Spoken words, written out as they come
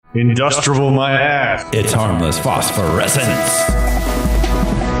Industrial my ass. It's harmless phosphorescence.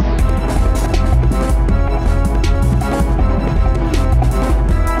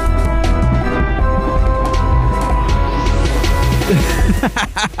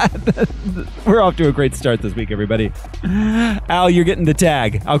 We're off to a great start this week, everybody. Al, you're getting the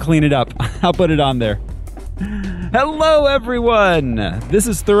tag. I'll clean it up. I'll put it on there. Hello, everyone. This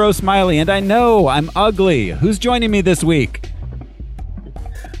is Thorough Smiley, and I know I'm ugly. Who's joining me this week?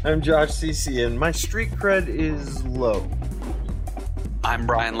 I'm Josh CC, and my street cred is low. I'm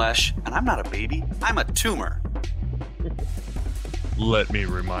Brian Lesh, and I'm not a baby. I'm a tumor. Let me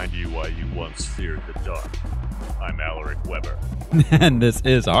remind you why you once feared the dark. I'm Alaric Weber. And this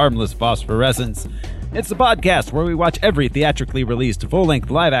is Harmless Phosphorescence. It's the podcast where we watch every theatrically released full-length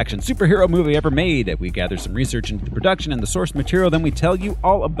live-action superhero movie ever made. We gather some research into the production and the source material, then we tell you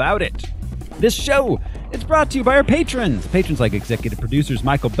all about it. This show is brought to you by our patrons. Patrons like executive producers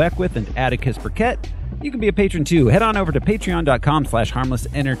Michael Beckwith and Atticus Burkett. You can be a patron too. Head on over to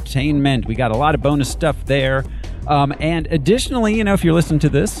patreon.com/harmlessentertainment. We got a lot of bonus stuff there. And additionally, if you're listening to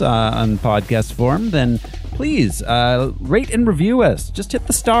this on podcast form, then please rate and review us. Just hit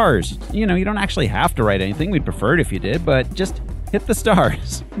the stars. You don't actually have to write anything. We'd prefer it if you did, but just hit the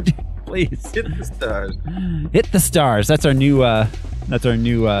stars. Please. Hit the stars. Hit the stars. That's our new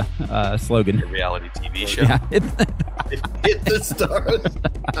slogan. A reality TV show. Yeah. Hit the stars.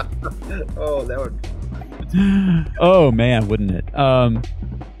 Oh, that would. Oh man, wouldn't it?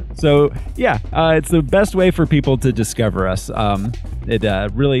 So yeah, it's the best way for people to discover us. It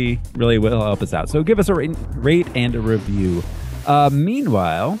really will help us out. So give us a rate and a review.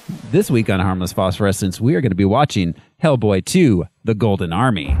 Meanwhile, this week on Harmless Phosphorescence, we are going to be watching Hellboy 2: The Golden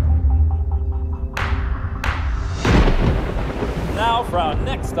Army. Now for our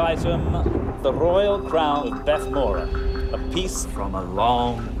next item, the Royal Crown of Bethmora, a piece from a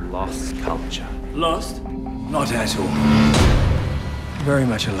long-lost culture. Lost? Not at all. Very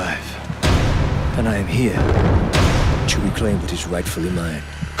much alive. And I am here to reclaim what is rightfully mine.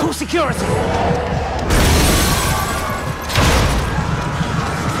 Call security!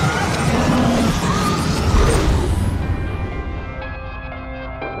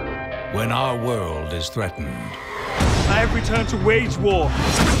 When our world is threatened, I have returned to wage war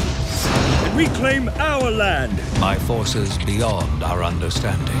and reclaim our land. by forces beyond our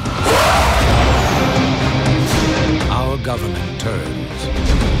understanding, our government turns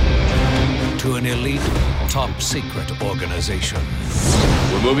to an elite, top-secret organization.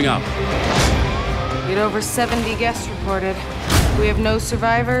 We're moving up. We had over 70 guests reported. We have no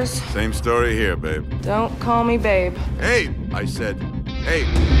survivors. Same story here, babe. Don't call me babe. Hey, I said, hey.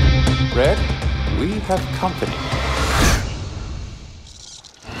 Red, we have company.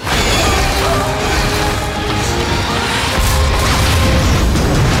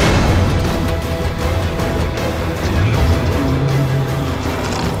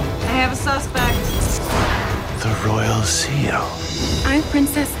 I have a suspect. The Royal Seal. I'm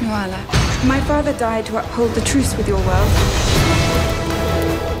Princess Nuala. My father died to uphold the truce with your world.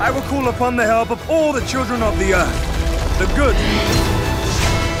 I will call upon the help of all the children of the earth. The good.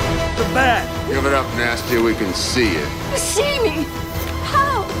 The bad. Give it up, Nasty, we can see it. See me?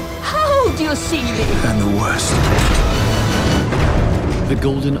 How? How do you see me? And the worst. The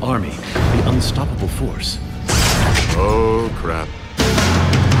Golden Army, the unstoppable force. Oh, crap.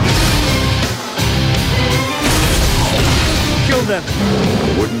 Kill them.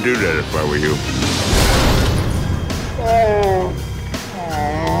 Wouldn't do that if I were you.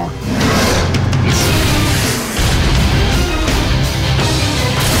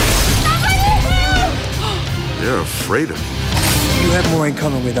 They're afraid of me. You have more in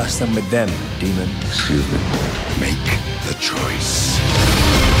common with us than with them, demon. Excuse me. Make the choice.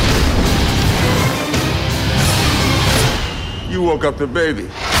 You woke up the baby.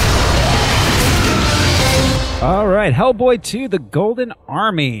 All right, Hellboy 2: The Golden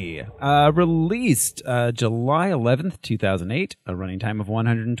Army, released July 11th, 2008, a running time of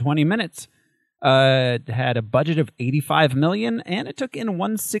 120 minutes. It had a budget of $85 million, and it took in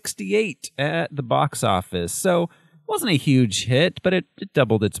 $168 at the box office. So it wasn't a huge hit, but it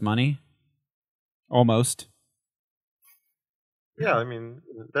doubled its money. Almost. Yeah, I mean,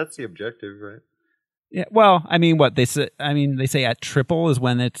 that's the objective, right? Yeah, well, I mean, what they say? I mean, they say at triple is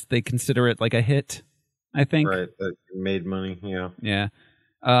when they consider it like a hit, I think. Right, that made money, yeah. Yeah.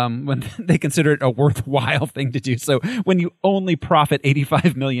 When they consider it a worthwhile thing to do. So when you only profit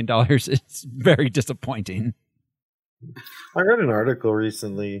 $85 million, it's very disappointing. I read an article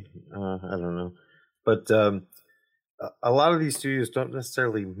recently, I don't know, but a lot of these studios don't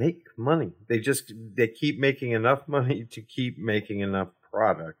necessarily make money. They keep making enough money to keep making enough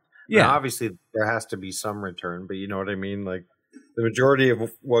product. Yeah. Now, obviously, there has to be some return, but you know what I mean? Like, the majority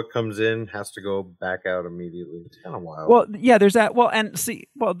of what comes in has to go back out immediately. It's kind of wild. Well, yeah, there's that. Well, and see,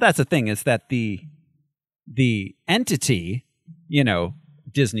 well, that's the thing is that the entity, you know,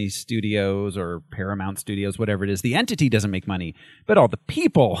 Disney Studios or Paramount Studios, whatever it is, the entity doesn't make money, but all the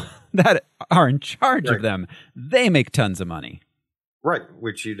people that are in charge of them, they make tons of money. Right,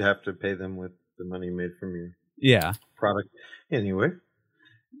 which you'd have to pay them with the money made from your product. Anyway.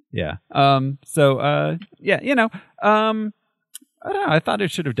 Yeah. Yeah, you know, I don't know. I thought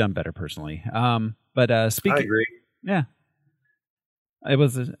it should have done better personally. But speaking, I agree. Yeah, it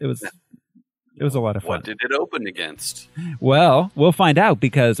was a lot of fun. What did it open against? Well, we'll find out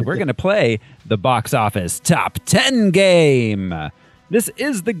because we're going to play the box office top 10 game. This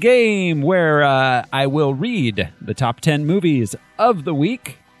is the game where I will read the top 10 movies of the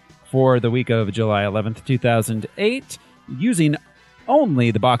week for the week of July 11th, 2008, using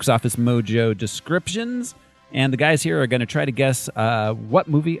only the Box Office Mojo descriptions. And the guys here are going to try to guess what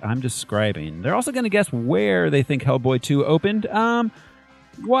movie I'm describing. They're also going to guess where they think Hellboy 2 opened.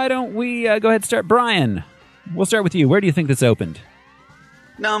 Why don't we go ahead and start? Brian, we'll start with you. Where do you think this opened?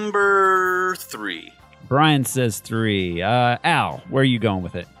 Number 3. Brian says 3. Al, where are you going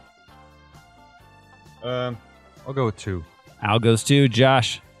with it? I'll go with 2. Al goes 2.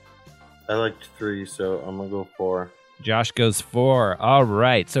 Josh? I liked 3, so I'm going to go 4. Josh goes 4. All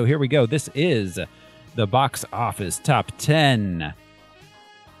right, so here we go. This is the box office top 10.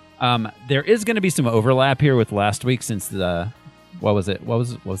 There is going to be some overlap here with last week since the what was it?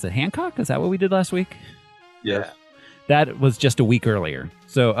 What was it? Hancock? Is that what we did last week? Yes. That was just a week earlier.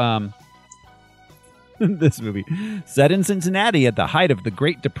 So this movie set in Cincinnati at the height of the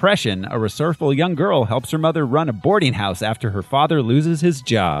Great Depression, a resourceful young girl helps her mother run a boarding house after her father loses his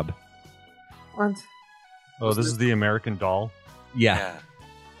job. What? Oh, this is the American Doll? Yeah.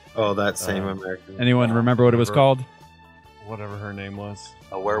 Oh, that same American. Anyone remember what it was called? Whatever her name was.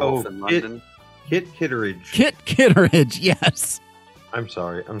 A Werewolf in London. Kit Kitteridge. Kit Kitteridge, yes. I'm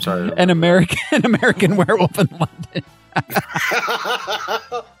sorry. An American Werewolf in London.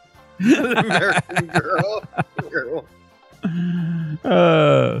 An American girl.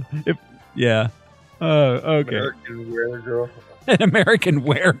 Okay. American Werewolf. An American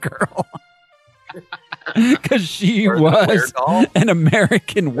Werewolf. Because she was an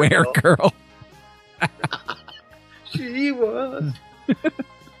American Weregirl. She was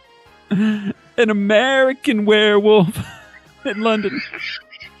an American werewolf in London.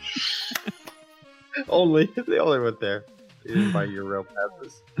 They only went there. They didn't buy your rail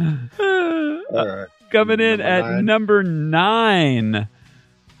passes. All right. Coming in at number 9.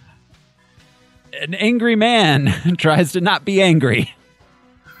 An angry man tries to not be angry.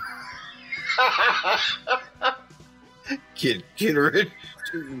 Kitteridge.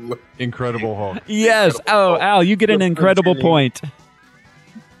 Incredible Hulk. Yes. Al, you get an incredible point.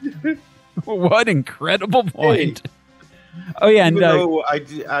 What incredible point. Oh, yeah.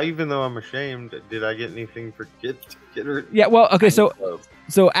 Even though I'm ashamed, did I get anything for Kitteridge? Yeah, well, okay, so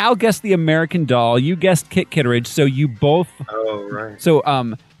Al guessed the American Doll. You guessed Kit Kitteridge, so you both... Oh, right.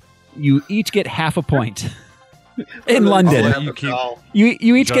 So you each get half a point in London. I'll let you keep,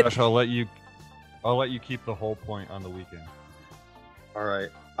 you each Josh, get... I'll let you keep the whole point on the weekend. All right.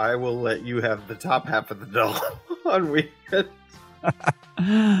 I will let you have the top half of the doll on weekend.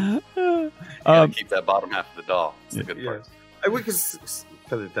 Keep that bottom half of the doll. It's the good part. We could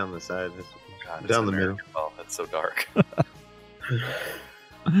cut it down the side. God, down the middle. Oh, that's so dark.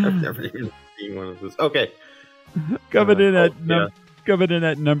 I've never even seen one of those. Okay. Coming in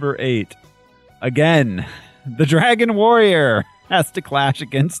at number 8. Again, the Dragon Warrior has to clash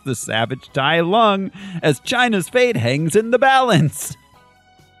against the savage Tai Lung as China's fate hangs in the balance.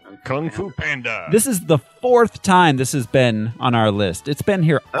 Kung Fu Panda. This is the 4th time this has been on our list. It's been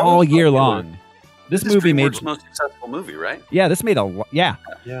here all year long. This movie made DreamWorks' most successful movie, right? Yeah, this made a yeah.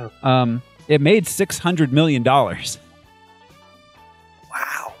 It made $600 million. Wow.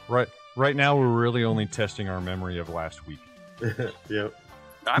 Right now, we're really only testing our memory of last week. Yep.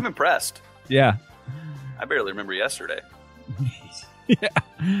 I'm impressed. Yeah. I barely remember yesterday. Yeah.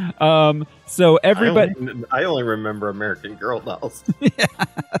 So everybody... I only remember American Girl dolls.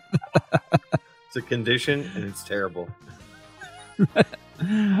 It's a condition, and it's terrible.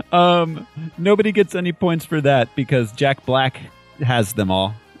 Nobody gets any points for that because Jack Black has them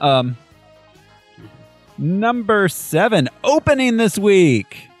all. Number 7, opening this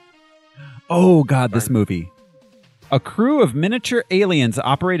week. Oh, God, this movie. A crew of miniature aliens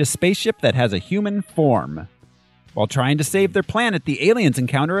operate a spaceship that has a human form. While trying to save their planet, the aliens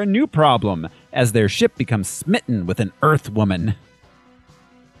encounter a new problem as their ship becomes smitten with an Earth woman.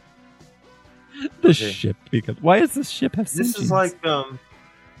 The ship. Because why does this ship have This sentience? is like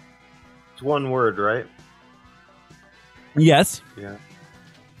it's one word, right? Yes. Yeah.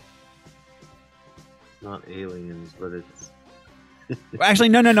 Not aliens, but it's Actually,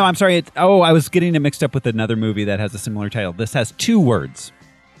 no. I'm sorry. I was getting it mixed up with another movie that has a similar title. This has 2 words.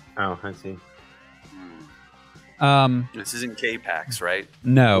 Oh, I see. This isn't K-Pax, right?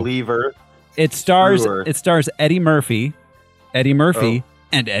 No. Leave Earth. It stars Screw Earth. Eddie Murphy,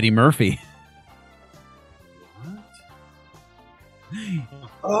 and Eddie Murphy.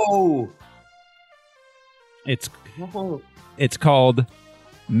 Oh. It's called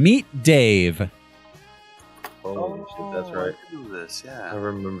Meet Dave. Holy shit, that's right. I know this, yeah. I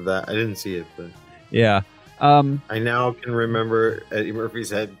remember that. I didn't see it, but Yeah. I now can remember Eddie Murphy's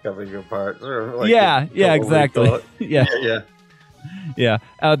head coming apart. Sort of like Yeah, exactly. Yeah. Yeah.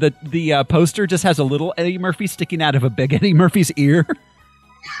 The poster just has a little Eddie Murphy sticking out of a big Eddie Murphy's ear.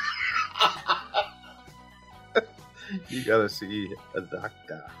 You gotta see a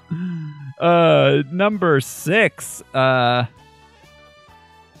doctor. Number 6. A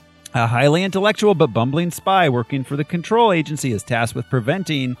highly intellectual but bumbling spy working for the Control Agency is tasked with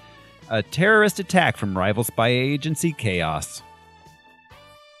preventing a terrorist attack from rival spy agency Chaos.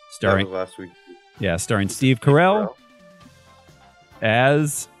 That was last week. Yeah, starring Steve Carell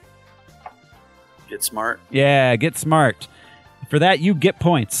as... Get Smart. Yeah, Get Smart. For that, you get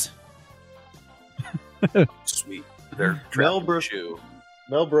points. Sweet. They're Mel trapped Brooks. shoe.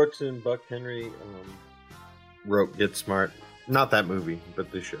 Mel Brooks and Buck Henry wrote Get Smart. Not that movie,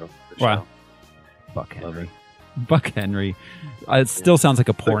 but the show. Wow. Buck Henry. Buck Henry. It still sounds like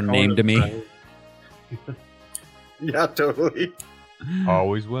a porn name to me. Yeah, totally.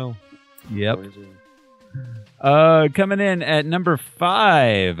 Always will. Yep. Coming in at number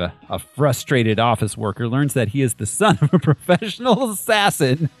 5, a frustrated office worker learns that he is the son of a professional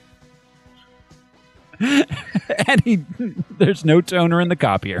assassin. And there's no toner in the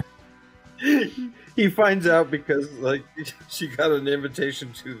copier. He finds out because she got an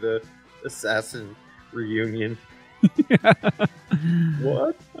invitation to the assassin reunion.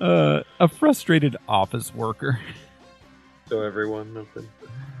 What? A frustrated office worker. So everyone, nothing.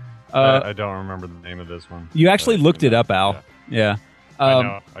 I don't remember the name of this one. You actually looked it up, Al. Yeah. I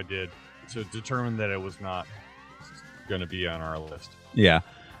know, I did. To determine that it was not going to be on our list. Yeah.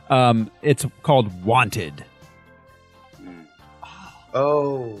 It's called Wanted.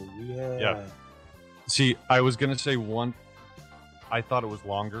 Oh, yeah. Yeah. See, I was going to say one. I thought it was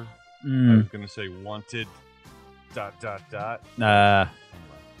longer. I was going to say Wanted ...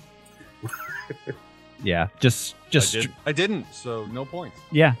 Yeah, just I didn't, so no points.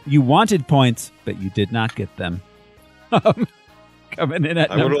 Yeah, you wanted points, but you did not get them. Coming in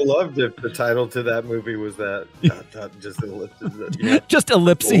at I would have loved if the title to that movie was that. Just ellipses. Yeah. Just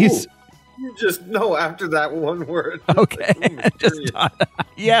ellipses. Ooh. Just no after that one word. Okay. Like, just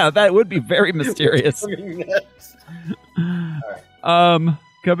yeah, that would be very mysterious. Coming next.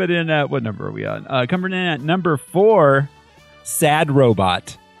 Coming in at what number are we on? Coming in at number 4, Sad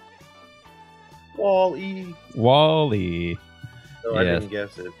Robot. Wall-E. Wall-E. No, I didn't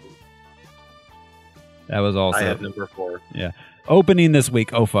guess it. That was also. I had number 4. Yeah. Opening this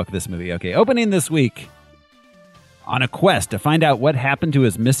week. Oh, fuck this movie. Okay. Opening this week. On a quest to find out what happened to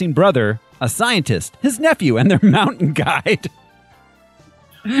his missing brother, a scientist, his nephew, and their mountain guide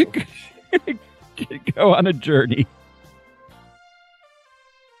go on a journey.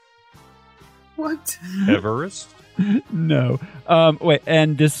 What? Everest? No. Wait,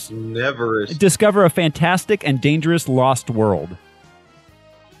 and Neverest. Discover a fantastic and dangerous lost world.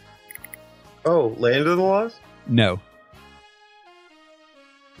 Oh, Land of the Lost? No.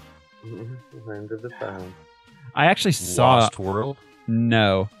 Land of the Found. I actually saw Lost World?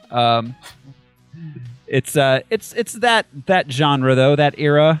 No. It's that genre though, that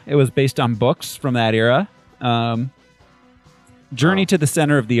era. It was based on books from that era. Journey to the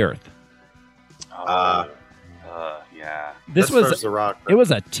Center of the Earth. Yeah. This That's was The Rock. It was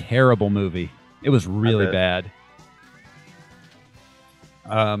a terrible movie. It was really bad.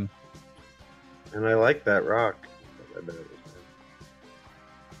 And I like that rock. I bet it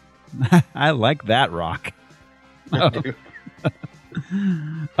was I like that rock.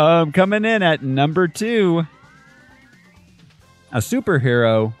 Coming in at number 2, a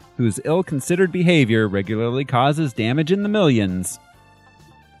superhero whose ill-considered behavior regularly causes damage in the millions.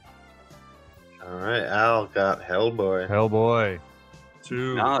 All right, Al got Hellboy. Hellboy.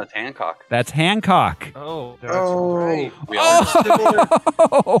 2. No, it's Hancock. That's Hancock. Oh, that's right. We are Similar.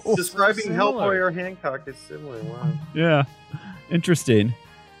 Oh, Describing similar. Hellboy or Hancock is similar. Wow. yeah. Interesting.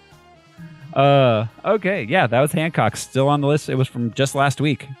 Okay, yeah, that was Hancock. Still on the list. It was from just last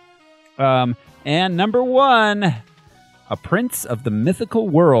week. And number 1, a prince of the mythical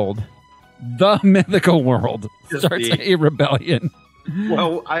world. The mythical world starts a rebellion.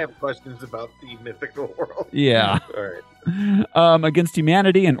 Well, I have questions about the mythical world. Yeah. All right. Against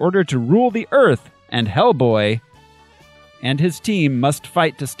humanity in order to rule the earth, and Hellboy and his team must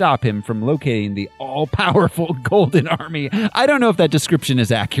fight to stop him from locating the all-powerful Golden Army. I don't know if that description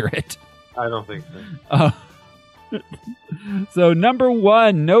is accurate. I don't think so. So number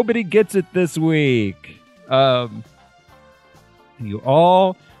 1, nobody gets it this week. You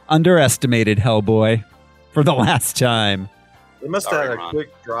all underestimated Hellboy for the last time. They must have had a quick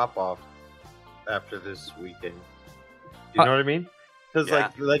drop-off after this weekend. You know what I mean? Because,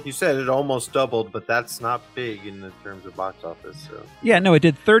 like you said, it almost doubled, but that's not big in the terms of box office. So. Yeah, no, it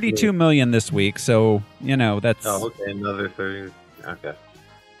did $32 million this week, so, that's... Oh, okay, another 30. Okay.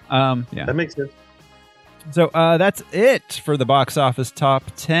 Yeah. That makes sense. So that's it for the box office top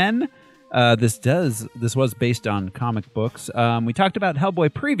 10. This was based on comic books. We talked about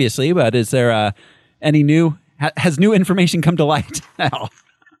Hellboy previously, but is there any new... Has new information come to light?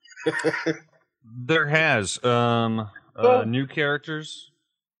 There has. New characters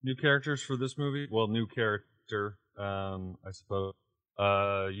for this movie. Well, new character, I suppose.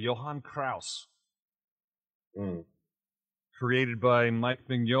 Johann Kraus, created by Mike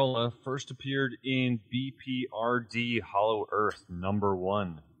Mignola, first appeared in BPRD Hollow Earth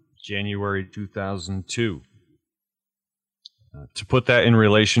 #1, January 2002. To put that in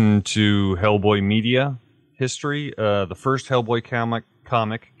relation to Hellboy media history, the first Hellboy comic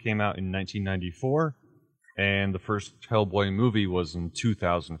came out in 1994. And the first Hellboy movie was in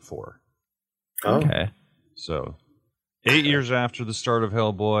 2004. Okay. So, 8 years after the start of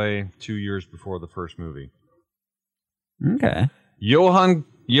Hellboy, 2 years before the first movie. Okay. Johann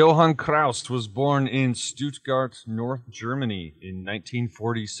Kraus was born in Stuttgart, North Germany in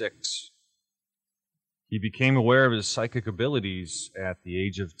 1946. He became aware of his psychic abilities at the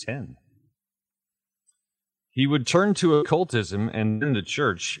age of 10. He would turn to occultism and then the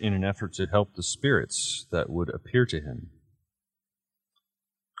church in an effort to help the spirits that would appear to him.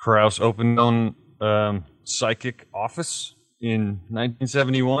 Kraus opened on psychic office in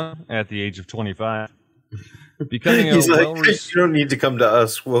 1971 at the age of 25. Becoming He's like, you don't need to come to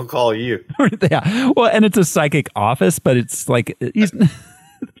us, we'll call you. Yeah. Well, and it's a psychic office, but it's like he's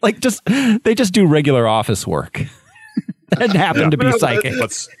like they just do regular office work. That happened to be psychic.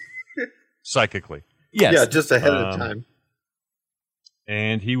 But psychically. Yes. Yeah, just ahead of time.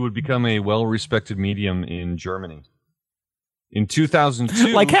 And he would become a well-respected medium in Germany. In 2002,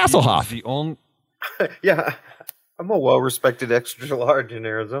 like Hasselhoff. The only... Yeah, I'm a well-respected extra large in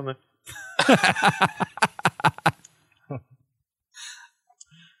Arizona.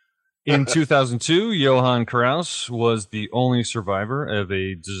 In 2002, Johann Kraus was the only survivor of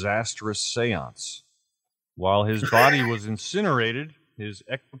a disastrous seance. While his body was incinerated, his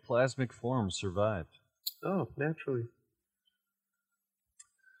ectoplasmic form survived. Oh, naturally.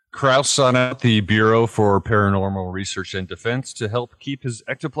 Kraus sought out the Bureau for Paranormal Research and Defense to help keep his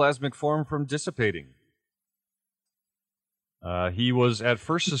ectoplasmic form from dissipating. He was at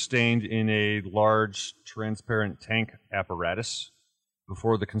first sustained in a large, transparent tank apparatus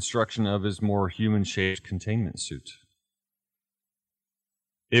before the construction of his more human-shaped containment suit.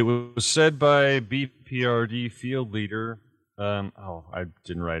 It was said by BPRD field leader... I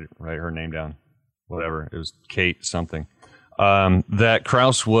didn't write her name down. Whatever. It was Kate something. That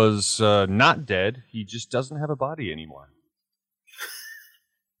Kraus was not dead. He just doesn't have a body anymore.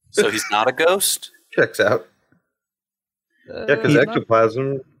 So he's not a ghost? Checks out. Yeah, because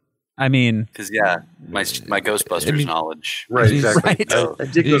ectoplasm... I mean... Because, my Ghostbusters knowledge. Right, exactly. Right. I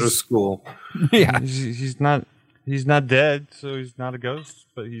did go to school. Yeah. He's not dead, so he's not a ghost,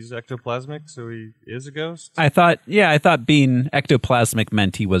 but he's ectoplasmic, so he is a ghost. I thought being ectoplasmic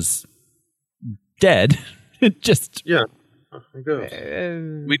meant he was dead. Just yeah, a ghost.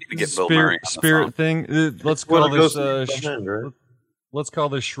 We need to get Bill Murray on the spirit phone. thing. Let's call this. Let's call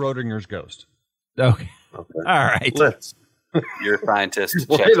this Schrodinger's ghost. Okay. All right. Let's. You're a scientist.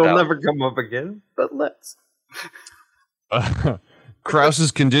 Well, Check it it'll out. never come up again, but let's.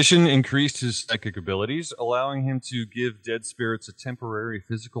 Kraus's condition increased his psychic abilities, allowing him to give dead spirits a temporary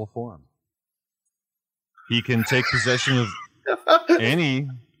physical form. He can take possession of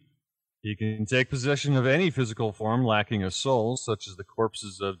any physical form lacking a soul, such as the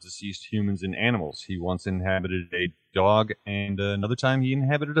corpses of deceased humans and animals. He once inhabited a dog, and another time he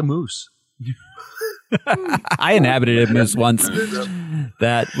inhabited a moose. I inhabited a moose once.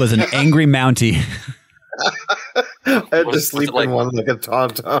 That was an angry Mountie. I had to sleep in one like a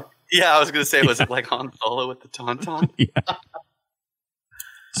tauntaun. Yeah, I was going to say, was it like Han Solo with the tauntaun? Yeah.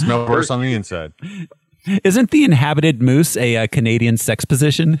 Smell worse on the inside. Isn't the inhabited moose a Canadian sex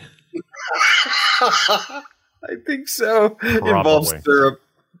position? I think so. It involves syrup.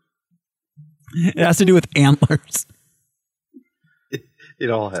 It has to do with antlers. It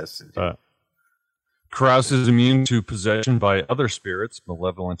all has to do. Krauss is immune to possession by other spirits,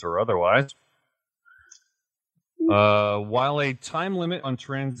 malevolent or otherwise. While a time limit on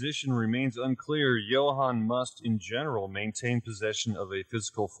transition remains unclear, Johann must, in general, maintain possession of a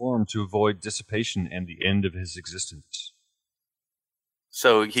physical form to avoid dissipation and the end of his existence.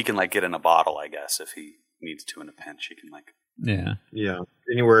 So he can get in a bottle, I guess, if he needs to in a pinch. He can yeah,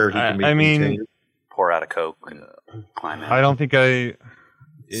 anywhere he can be contained. Pour out a Coke and climb in. I don't think I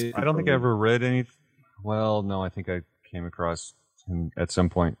ever read any. Well, no, I think I came across him at some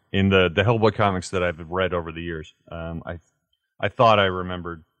point in the Hellboy comics that I've read over the years. I thought I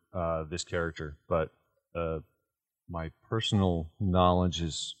remembered this character, but my personal knowledge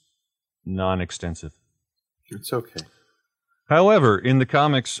is non-extensive. It's okay. However, in the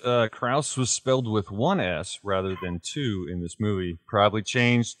comics, Krauss was spelled with one S rather than two in this movie. Probably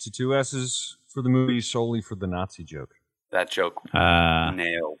changed to two S's for the movie solely for the Nazi joke. That joke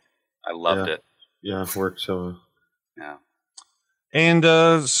nailed. I loved it. Yeah, it worked so. Yeah. And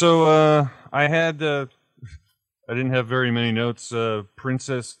so I had, I didn't have very many notes. Prince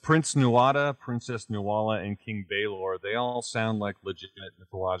Nuada, Princess Nuala, and King Baelor, they all sound like legitimate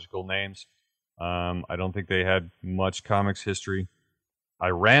mythological names. I don't think they had much comics history. I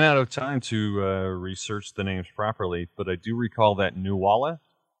ran out of time to research the names properly, but I do recall that Nuala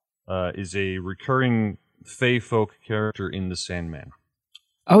is a recurring Fey folk character in The Sandman.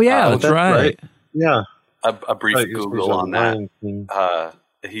 Oh, yeah, that's right. Yeah. A brief Google on that.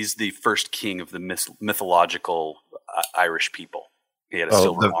 He's the first king of the mythological Irish people. He had a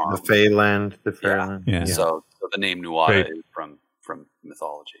silver arm. The Feyland. The Fairland. Yeah. So the name Nuada is from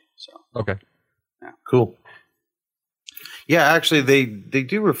mythology. So okay. Yeah. Cool. Yeah, actually, they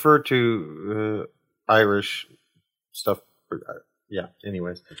do refer to Irish stuff. Yeah.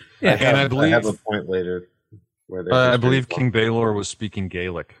 Anyways, yeah, I have a point later where I believe King Baelor was speaking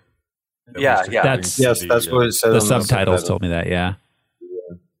Gaelic. Yeah. That's what it said. The subtitles told me that. Yeah.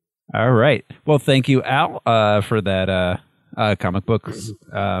 All right. Well, thank you, Al, for that comic book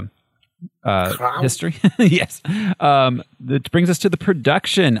history. Yes. That brings us to the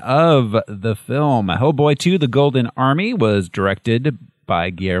production of the film. Hellboy 2: The Golden Army was directed by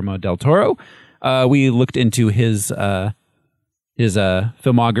Guillermo del Toro. We looked into his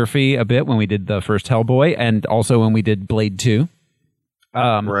filmography a bit when we did the first Hellboy, and also when we did Blade 2.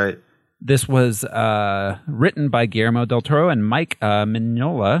 Right. This was written by Guillermo del Toro and Mike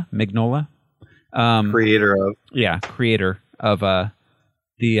Mignola. Creator of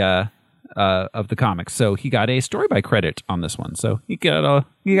the comics. So he got a story by credit on this one. So he got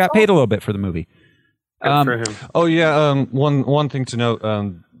paid a little bit for the movie. For him. Oh yeah. One thing to note.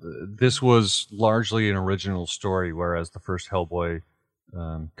 This was largely an original story, whereas the first Hellboy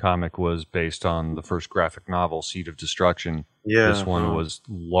comic was based on the first graphic novel, Seed of Destruction. Yeah. This one was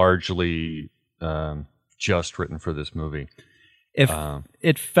largely just written for this movie.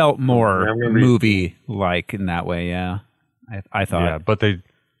 It felt more movie-like in that way, yeah. I thought. Yeah, but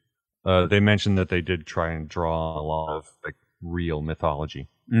they mentioned that they did try and draw a lot of real mythology.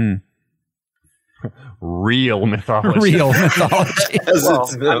 Real mythology. Real mythology.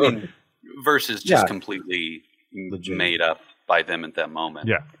 Well, versus just completely made up by them at that moment.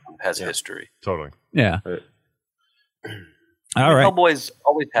 Yeah. Has history. Totally. Yeah. Right. All right. Hellboy's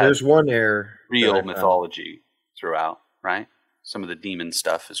always had There's one error. real mythology throughout, right? Some of the demon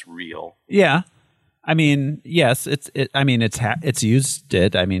stuff is real. Yeah. I mean, yes, it's used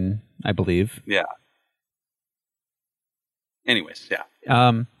it. I mean, I believe. Yeah. Anyways, yeah.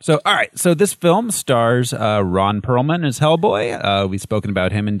 So, all right. So this film stars Ron Perlman as Hellboy. We've spoken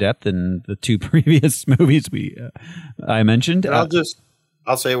about him in depth in the two previous movies I mentioned.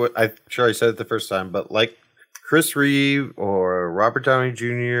 I'll say what I'm sure I said it the first time, but like Chris Reeve or Robert Downey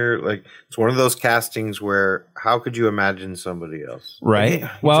Jr., it's one of those castings where how could you imagine somebody else? Right.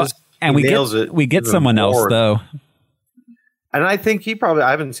 And we get someone else though. And I think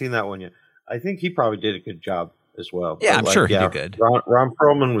I haven't seen that one yet. I think he probably did a good job as well. Yeah, I'm sure he did good. Ron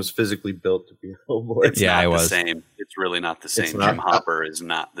Perlman was physically built to be a Hellboy. It's not the same. It's really not the same. Jim Hopper is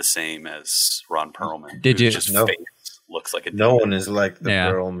not the same as Ron Perlman. Did you? Face looks like a no one is like the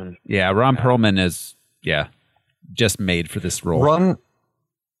Perlman. Yeah, Ron Perlman is just made for this role. Ron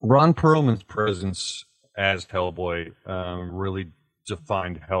Perlman's presence as Hellboy really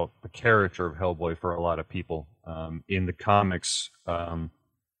defined the character of Hellboy for a lot of people. In the comics,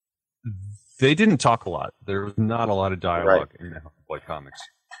 they didn't talk a lot. There was not a lot of dialogue in the Hellboy comics.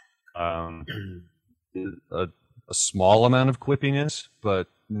 A small amount of quippiness, but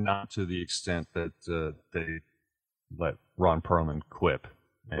not to the extent that they let Ron Perlman quip.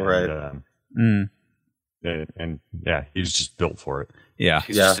 And, right. And yeah, he's just built for it. Yeah.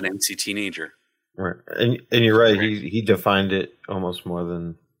 He's just an MC teenager. Right. And you're right. He defined it almost more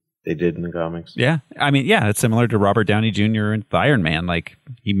than they did in the comics. Yeah. I mean, yeah, it's similar to Robert Downey Jr. and Iron Man. Like,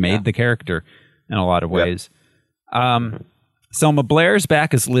 he made the character in a lot of ways. Selma Blair's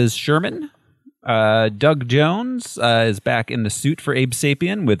back as Liz Sherman. Doug Jones is back in the suit for Abe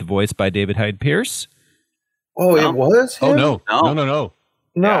Sapien with voice by David Hyde Pierce. Oh, it was him? Oh, no.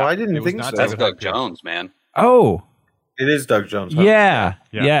 No, I didn't think so. That's Doug Jones, man. Oh. It is Doug Jones. Huh? Yeah.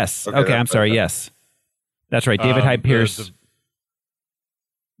 Yes. Okay, I'm sorry. Yes. That's right. David Hyde Pierce.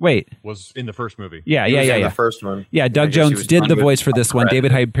 Wait. Was in the first movie. Yeah. The first one. Yeah, Doug Jones did the voice for this one.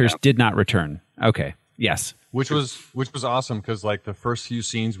 David Hyde Pierce did not return. Okay. Yes. Which was awesome because like the first few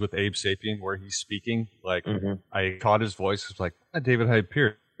scenes with Abe Sapien where he's speaking, like I caught his voice. It's like David Hyde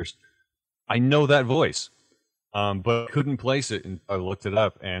Pierce. I know that voice, but couldn't place it. And I looked it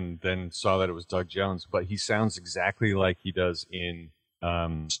up and then saw that it was Doug Jones. But he sounds exactly like he does in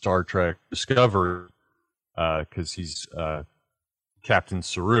Star Trek Discovery because he's Captain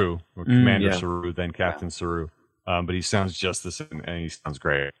Saru or Commander Saru, then Captain Saru. But he sounds just the same, and he sounds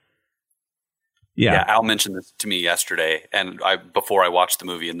great. Yeah, Al mentioned this to me yesterday, and before I watched the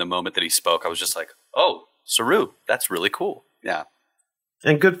movie, and the moment that he spoke, I was just like, "Oh, Saru, that's really cool." Yeah,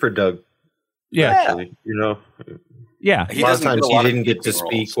 and good for Doug. Yeah, actually, yeah. A lot of times he didn't get to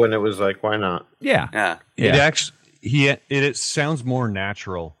speak when it was like, why not? Yeah. It actually it sounds more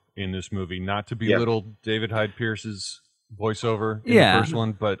natural in this movie, not to belittle David Hyde Pierce's voiceover in the first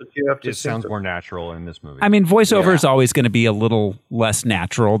one, but it sounds more natural in this movie. I mean, voiceover is always going to be a little less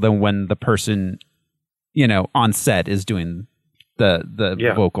natural than when the person, on set is doing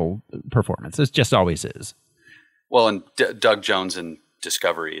the vocal performance. It just always is. Well, and Doug Jones in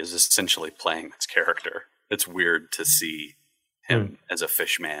Discovery is essentially playing this character. It's weird to see him as a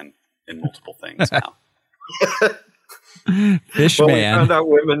fish man in multiple things now. Fish man. We found out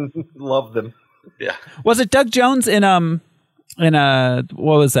women love them. Yeah. Was it Doug Jones in what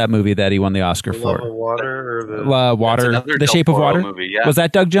was that movie that he won the Oscar for? Love of Water or The Shape of Water movie, yeah. Was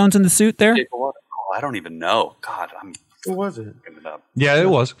that Doug Jones in the suit there? Shape of Water. Oh, I don't even know. God, who was it? Yeah, it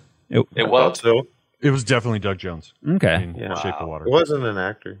was. It was. So. It was definitely Doug Jones. Okay. In Shape of Water. It wasn't an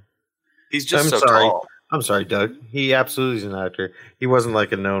actor. He's just tall. I'm sorry, Doug. He absolutely is an actor. He wasn't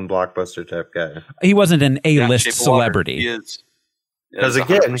like a known blockbuster type guy. He wasn't an A-list celebrity. He is. Because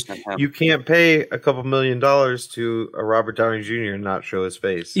again, you can't pay a couple $1 million to a Robert Downey Jr. and not show his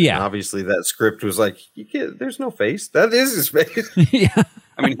face. Yeah. And obviously, that script was like, you can't. There's no face. That is his face. Yeah.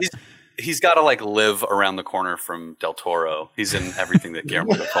 I mean, he's got to like live around the corner from Del Toro. He's in everything that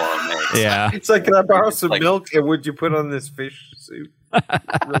Guillermo del Toro makes. Yeah. It's like, can I borrow some milk? And would you put on this fish soup?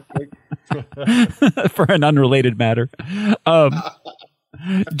 Real quick? For an unrelated matter.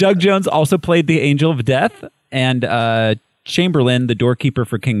 Doug Jones also played the Angel of Death and Chamberlain, the doorkeeper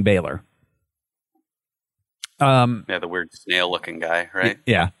for King Baylor. The weird snail-looking guy, right?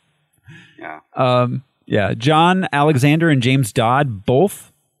 Yeah. Yeah. John Alexander and James Dodd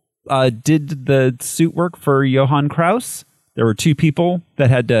both did the suit work for Johann Kraus. There were two people that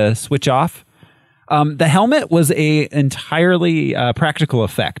had to switch off. The helmet was a entirely practical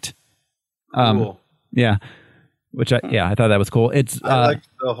effect. Cool. Yeah. Which I thought that was cool. I like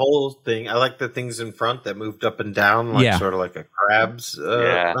the whole thing. I like the things in front that moved up and down, like sort of like a crab's.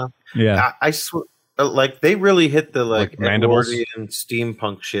 I swear, like they really hit the like Edwardian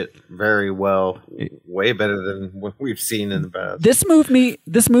steampunk shit very well, way better than what we've seen in the past. This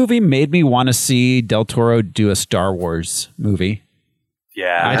movie made me want to see Del Toro do a Star Wars movie.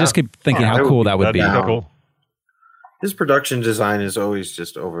 Yeah, I just keep thinking how cool that would be. Cool. His production design is always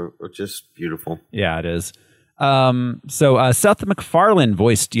just beautiful. Yeah, it is. So Seth MacFarlane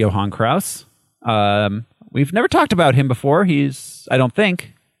voiced Johann Kraus. We've never talked about him before. I don't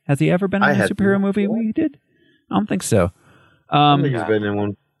think. Has he ever been in a superhero movie we did? I don't think so. I think he's been in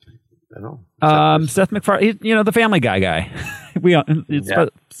one. I don't know. Seth MacFarlane, the Family Guy.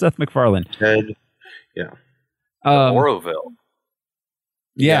 Seth MacFarlane. Ted. Yeah. Oroville.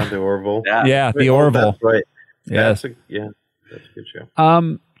 Yeah. The Orville. Yeah, the Orville. That's right. Yes. That's a good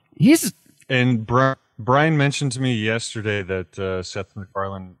show. And Brian mentioned to me yesterday that Seth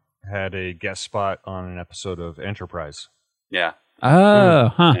MacFarlane had a guest spot on an episode of Enterprise. Yeah. Oh,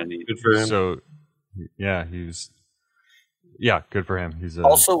 huh. Good for him. So, yeah, he's good for him. He's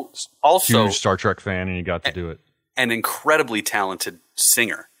also huge Star Trek fan, and he got to do it. An incredibly talented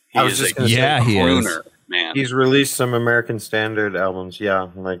singer. He is. man. He's released some American Standard albums, yeah,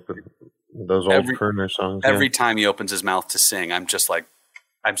 like with those old crooner songs. Every time he opens his mouth to sing, I'm just like,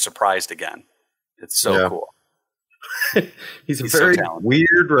 I'm surprised again. It's so cool. He's a very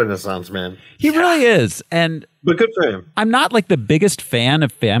weird Renaissance man. He really is, but good for him. I'm not like the biggest fan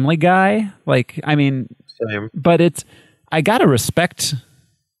of Family Guy. Like, I mean, same. But I gotta respect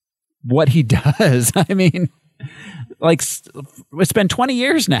what he does. I mean, like, it's been 20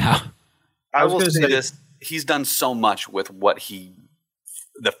 years now. I will say this: he's done so much with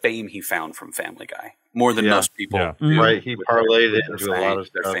the fame he found from Family Guy, more than most people. Yeah. Right, he parlayed it into a lot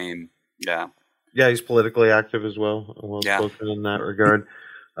of their stuff. fame. Yeah. Yeah, he's politically active as well. Spoken in that regard.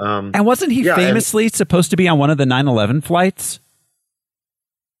 And wasn't he famously supposed to be on one of the 9/11 flights?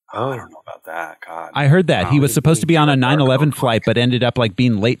 Oh, I don't know about that. God, I heard that he was supposed to be on a 9/11 flight, but ended up like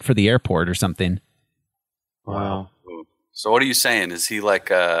being late for the airport or something. Wow. So what are you saying? Is he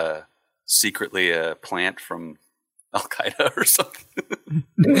like secretly a plant from Al Qaeda or something?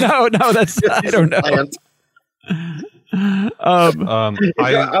 No, that's I don't know. Al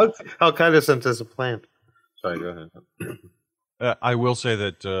Qaeda sent us a plant. Sorry, go ahead. I will say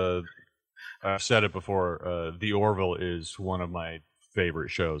that I've said it before. The Orville is one of my favorite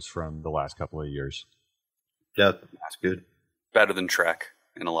shows from the last couple of years. Yeah, that's good. Better than Trek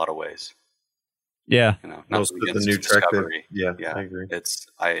in a lot of ways. Yeah, not the new Trek. Yeah, I agree.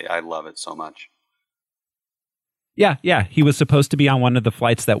 I love it so much. Yeah. He was supposed to be on one of the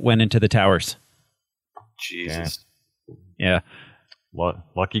flights that went into the towers. Jesus. Yeah.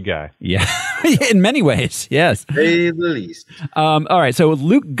 Lucky guy. Yeah. In many ways, yes. Say the least. All right, so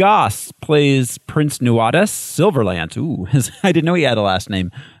Luke Goss plays Prince Nuada Silverland. Ooh, I didn't know he had a last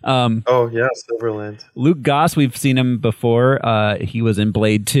name. Silverland. Luke Goss, we've seen him before. He was in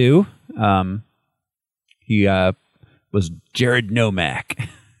Blade 2. He was Jared Nomak.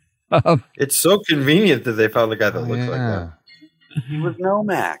 It's so convenient that they found a guy that looks like that. He was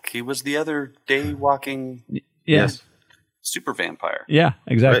Nomak. He was the other day walking super vampire. Yeah,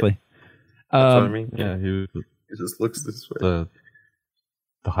 exactly. Right. That's what I mean. Yeah, he just looks this way.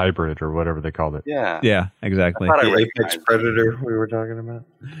 The hybrid or whatever they called it. Yeah, exactly. The apex predator we were talking about.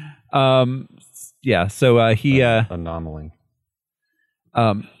 Yeah, so he anomaly.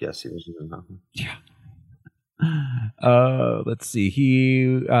 Yes, he was an anomaly. Yeah. Let's see.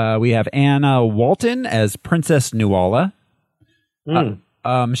 We have Anna Walton as Princess Nuala.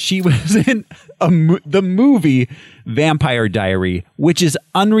 She was in the movie Vampire Diary, which is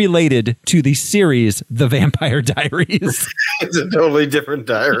unrelated to the series The Vampire Diaries. It's a totally different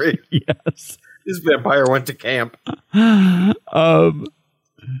diary. Yes. This vampire went to camp.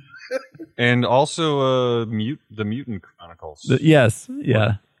 And also the Mutant Chronicles. Yes.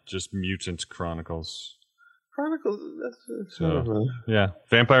 Yeah. Just Mutant Chronicles. So,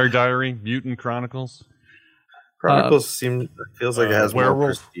 Vampire Diary, Mutant Chronicles. Chronicles feels like it has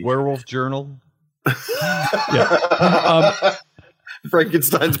Werewolf Journal.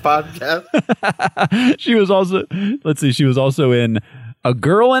 Frankenstein's podcast. She was also in A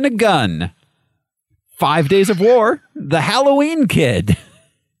Girl and a Gun, 5 Days of War, The Halloween Kid.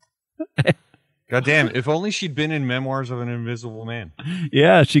 God damn, if only she'd been in Memoirs of an Invisible Man.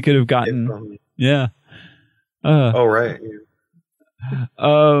 Yeah, she could have gotten. Yeah. Right.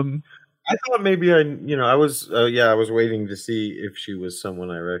 I thought maybe I was waiting to see if she was someone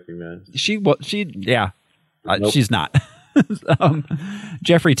I recognized. Nope. She's not.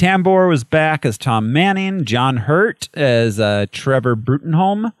 Jeffrey Tambor was back as Tom Manning. John Hurt as Trevor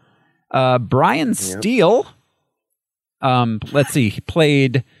Brutenholm. Brian Steele. Let's see. He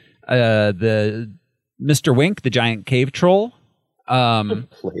played the Mr. Wink, the giant cave troll.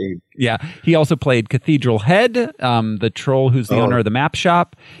 Yeah, he also played Cathedral Head, the troll who's the owner of the map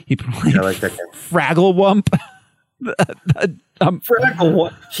shop. He played Fraggle Wump. Fraggle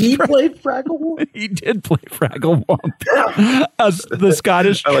Wump. He played Fraggle Wump? He did play Fraggle Wump as the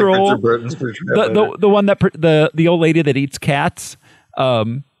Scottish troll. The one that the old lady that eats cats.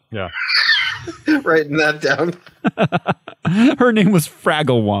 Yeah. Writing that down. Her name was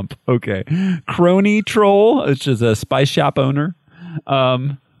Fraggle Wump. Okay. Crony Troll, which is a spice shop owner.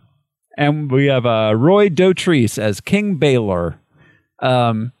 And we have Roy Dotrice as King Baylor,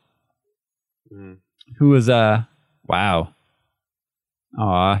 who was wow.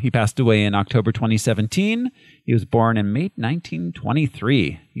 He passed away in October 2017. He was born in May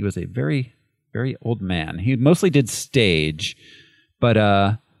 1923. He was a very, very old man. He mostly did stage,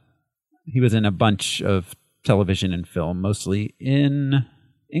 but he was in a bunch of television and film, mostly in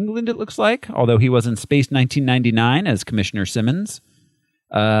England, it looks like, although he was in Space 1999 as Commissioner Simmons.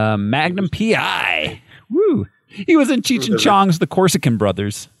 Magnum P.I. Woo! He was in Cheech and Chong's The Corsican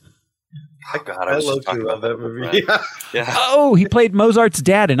Brothers. God, I was just talking about that movie. Yeah. Oh, he played Mozart's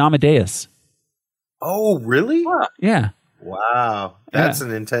dad in Amadeus. Oh, really? Yeah. Wow. That's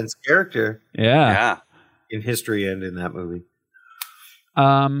an intense character. Yeah. In history and in that movie.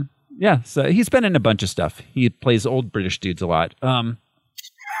 Yeah, so he's been in a bunch of stuff. He plays old British dudes a lot.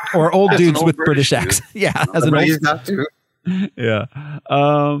 Or old dudes with British accents. Yeah, as an old not to. Yeah.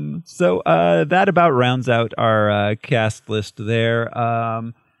 So that about rounds out our cast list there.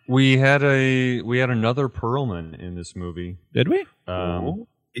 We had another Perlman in this movie. Did we? Blake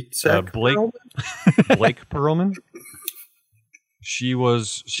Perlman. She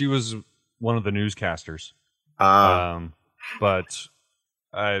was one of the newscasters. But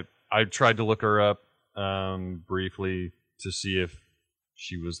I tried to look her up briefly to see if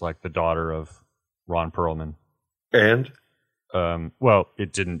she was like the daughter of Ron Perlman. And? Well,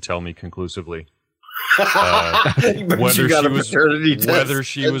 it didn't tell me conclusively. Whether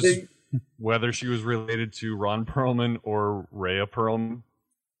she was related to Ron Perlman or Rhea Perlman.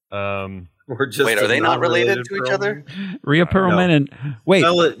 Wait, are they not related to each other? Rhea Perlman and wait,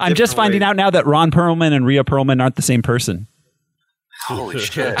 I'm just finding out now that Ron Perlman and Rhea Perlman aren't the same person. Holy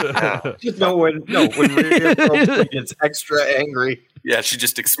shit! Yeah. When Rhea Perlman gets extra angry, she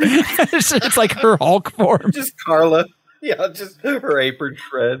just expands. It's like her Hulk form. Just Carla, just her apron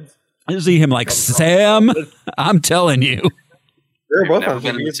shreds. I see him like Sam. I'm telling you, they're both never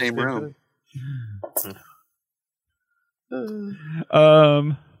been in the same room.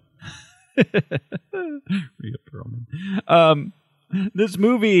 Rhea Perlman. This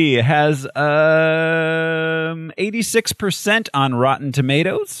movie has 86% on Rotten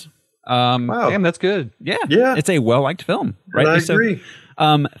Tomatoes. Wow, damn, that's good. Yeah, it's a well-liked film. Right? I agree.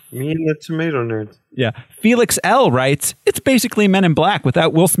 Me and the tomato nerds. Yeah, Felix L. writes, "It's basically Men in Black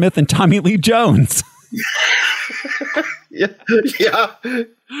without Will Smith and Tommy Lee Jones." Yeah.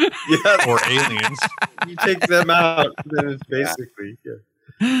 Or aliens. You take them out, then it's basically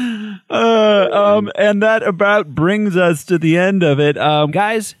and that about brings us to the end of it.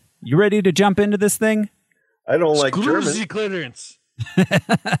 Guys, you ready to jump into this thing? I don't like German. Clearance.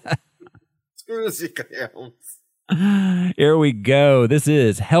 Here we go. This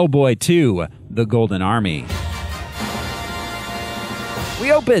is Hellboy 2, The Golden Army. We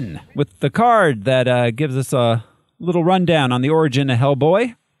open with the card that gives us a little rundown on the origin of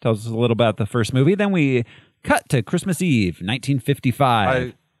Hellboy. Tells us a little about the first movie. Then we cut to Christmas Eve,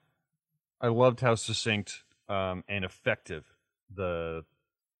 1955. I loved how succinct and effective that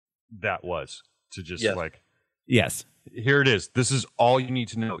was. To just Yes. Here it is. This is all you need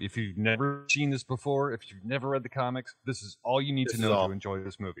to know. If you've never seen this before, if you've never read the comics, this is all you need to know to enjoy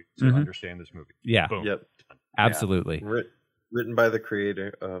this movie, to understand this movie. Yeah. Boom. Yep. Absolutely. Written by the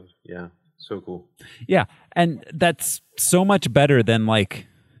creator of, so cool. Yeah. And that's so much better than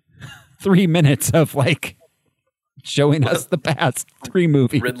 3 minutes of showing us the past 3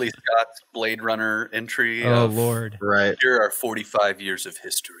 movies. Ridley Scott's Blade Runner entry. Oh, Lord. Right. Here are 45 years of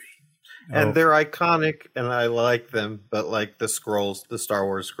history. And they're iconic, and I like them, but the scrolls, the Star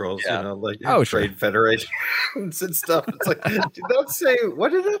Wars scrolls, Trade Federation and stuff. It's did that say,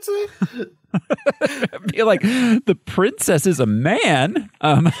 what did that say? I feel like the princess is a man.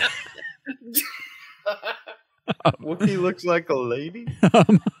 Wookiee looks like a lady.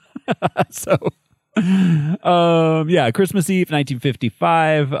 Christmas Eve,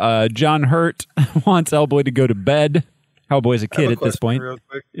 1955. John Hurt wants Hellboy to go to bed. Hellboy's a kid at this point. Real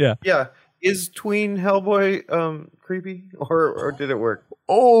quick. Yeah. Is tween Hellboy creepy, or did it work?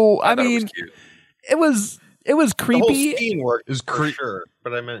 Oh, I mean, it was creepy. The whole scene worked for sure,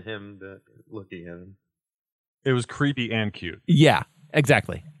 but I meant him looking at him. It was creepy and cute. Yeah,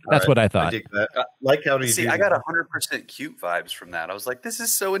 exactly. That's what I thought. I dig that. Like how I got 100% cute vibes from that. I was like, this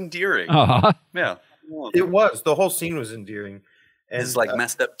is so endearing. Uh-huh. Yeah. It was. The whole scene was endearing. And his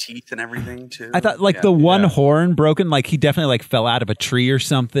messed up teeth and everything too. I thought the one horn broken, he definitely fell out of a tree or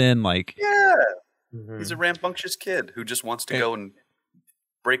something. He's a rambunctious kid who just wants to go and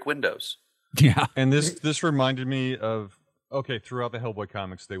break windows. Yeah. And this reminded me of throughout the Hellboy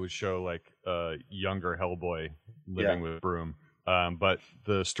comics they would show younger Hellboy living with a broom. But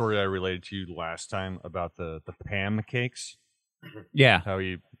the story I related to you last time about the Pam cakes. Yeah. How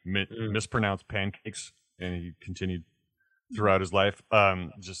he mispronounced pancakes and he continued throughout his life.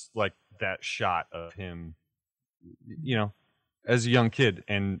 Just that shot of him, as a young kid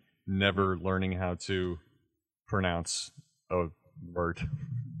and never learning how to pronounce a word.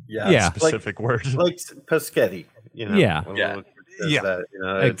 Yeah. A specific word. Like Paschetti, Yeah. That,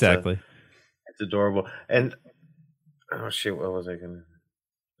 exactly. It's adorable. And oh shit, what was I gonna?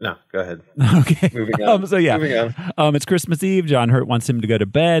 No, go ahead. Okay. Moving on. Moving on. It's Christmas Eve. John Hurt wants him to go to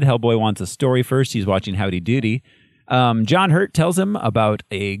bed. Hellboy wants a story first. He's watching Howdy Doody. John Hurt tells him about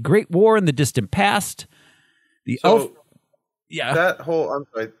a great war in the distant past. That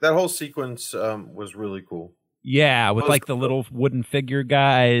whole sequence was really cool. Yeah, with like the little wooden figure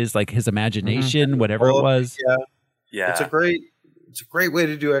guys, like his imagination, whatever it was. Yeah. It's a great way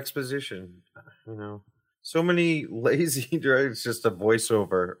to do exposition. You know, so many lazy directs, just a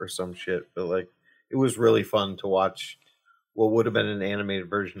voiceover or some shit, but like it was really fun to watch what would have been an animated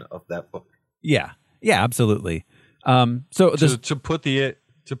version of that book. Yeah, absolutely. So to put the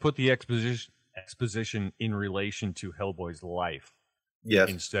exposition in relation to Hellboy's life,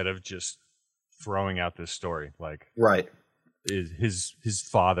 instead of just throwing out this story, like his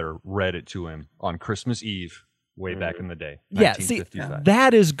father read it to him on Christmas Eve way back in the day. Yeah, see,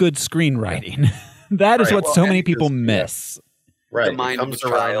 that is good screenwriting. That is what so many people miss. Right, the mind of a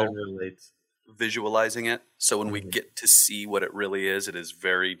child visualizing it, so when we get to see what it really is, it is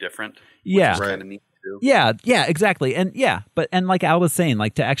very different. Yeah, which is kind of neat too. Yeah, exactly, and like Al was saying,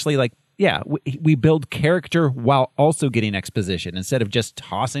 like to actually like. Yeah, we build character while also getting exposition instead of just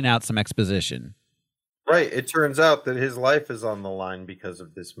tossing out some exposition. Right. It turns out that his life is on the line because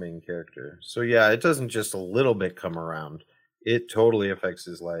of this main character. So, yeah, it doesn't just a little bit come around. It totally affects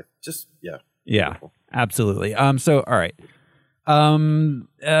his life. Yeah, beautiful. Absolutely. So, all right.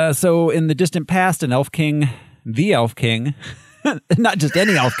 So in the distant past, an Elf King, the Elf King, not just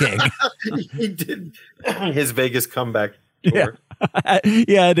any Elf King. He did his Vegas comeback tour.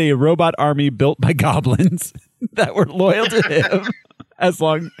 He had a robot army built by goblins that were loyal to him as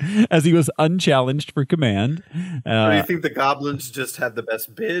long as he was unchallenged for command. Do you think the goblins just had the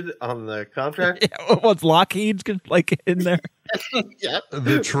best bid on the contract? Yeah, what's Lockheed's like in there? Yeah,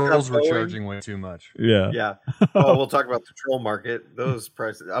 the trolls were charging way too much. Yeah. Oh, we'll talk about the troll market. Those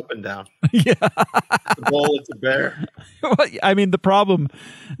prices up and down. Yeah, the bull, it's a bear. I mean, the problem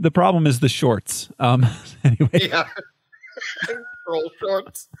is the shorts. Anyway. Yeah. Troll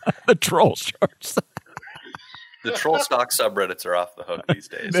shorts. The troll shorts. The troll stock subreddits are off the hook these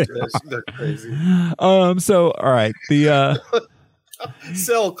days. They're crazy. So all right, the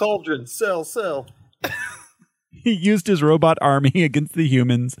sell cauldron, sell. He used his robot army against the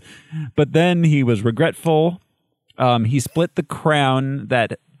humans, but then he was regretful. He split the crown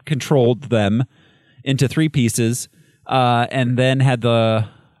that controlled them into 3 pieces, and then had the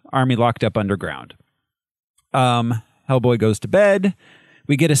army locked up underground. Hellboy goes to bed.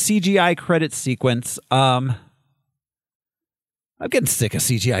 We get a CGI credit sequence. I'm getting sick of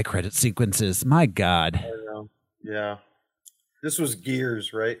CGI credit sequences. My God. I know. Yeah. This was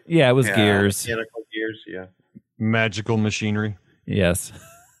Gears, right? Yeah, it was Gears. Mechanical Gears, yeah. Magical Machinery. Yes.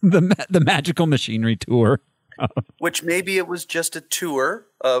 The Magical Machinery tour. Which maybe it was just a tour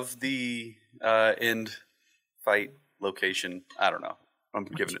of the end fight location. I don't know. I'm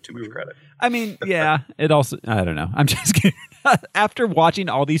giving it too much credit. I mean, yeah, it also, I don't know. I'm just kidding. After watching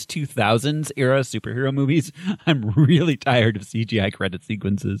all these 2000s era superhero movies, I'm really tired of CGI credit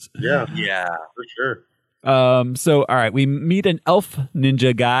sequences. Yeah, for sure. So, all right, we meet an elf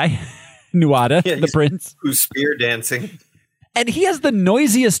ninja guy, Nuada, the prince. Who's spear dancing. And he has the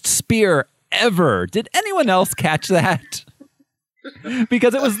noisiest spear ever. Did anyone else catch that?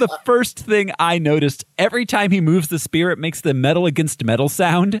 Because it was the first thing I noticed. Every time he moves the spear, it makes the metal against metal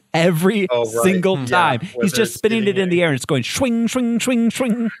sound every single time. He's just spinning it in the air and it's going swing, swing, swing,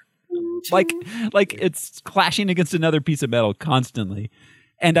 swing. Like it's clashing against another piece of metal constantly.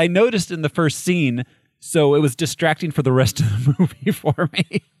 And I noticed in the first scene, so it was distracting for the rest of the movie for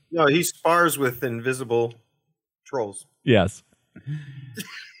me. No, he spars with invisible trolls. Yes.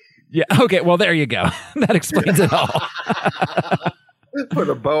 Yeah. Okay. Well, there you go. That explains it all. Put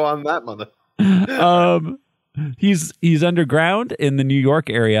a bow on that mother. He's underground in the New York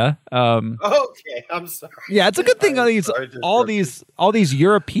area. Okay, I'm sorry. Yeah, it's a good thing all these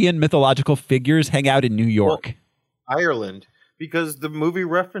European mythological figures hang out in New York, Ireland, because the movie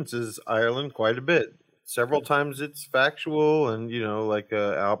references Ireland quite a bit. Several times it's factual, and like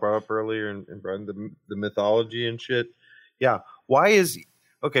Al brought up earlier, and the mythology and shit. Yeah. Why is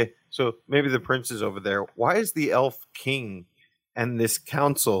okay? So maybe the prince is over there. Why is the elf king and this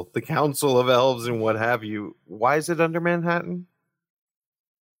council, the council of elves and what have you, why is it under Manhattan?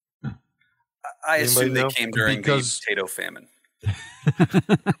 I assume they came during the potato famine.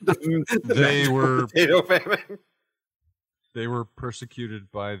 They were potato famine. They were persecuted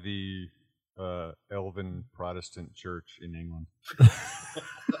by the Elven Protestant Church in England.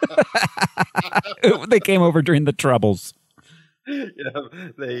 They came over during the Troubles. They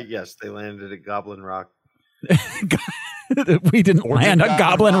landed at Goblin Rock. we didn't land on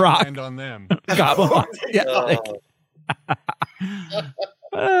Goblin Rock. Land on them. Goblin Rock. Yeah.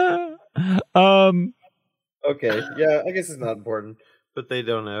 Okay. Yeah, I guess it's not important, but they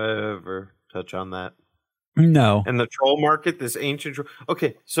don't ever touch on that. No. And the troll market, this ancient troll.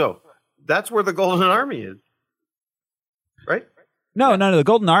 Okay, so that's where the Golden Army is, right? No. The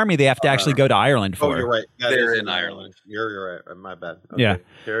Golden Army, they have to actually go to Ireland for. Oh, you're right. They're in Ireland. You're right. My bad. Okay. Yeah.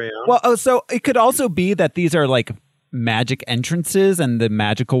 Carry on. Well, so it could also be that these are like magic entrances and the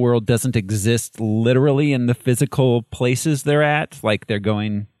magical world doesn't exist literally in the physical places they're at. Like they're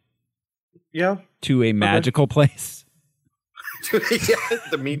going to a magical place.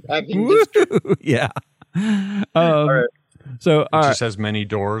 The meatpacking district. Yeah. All right. So it just has many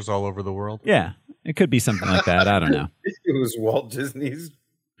doors all over the world. Yeah. It could be something like that. I don't know. It was Walt Disney's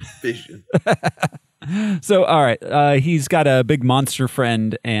vision. So, all right. He's got a big monster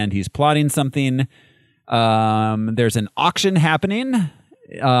friend and he's plotting something. There's an auction happening.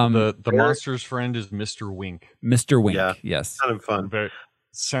 The monster's friend is Mr. Wink. Mr. Wink, yes. Kind of fun.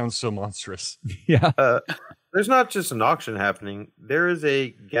 Sounds so monstrous. Yeah. There's not just an auction happening. There is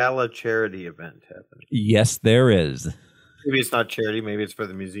a gala charity event happening. Yes, there is. Maybe it's not charity. Maybe it's for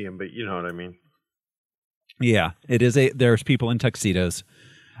the museum, but you know what I mean. Yeah, it is. There's people in tuxedos.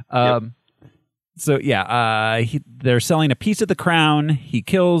 So yeah, they're selling a piece of the crown. He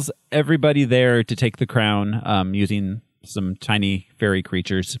kills everybody there to take the crown, using some tiny fairy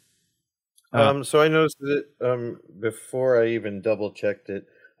creatures. So I noticed that before I even double checked it,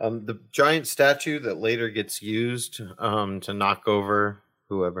 the giant statue that later gets used to knock over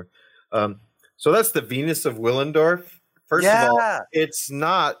whoever. So that's the Venus of Willendorf. First of all, it's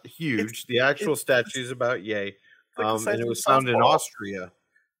not huge. The actual statue is about yay. And it was found in Austria.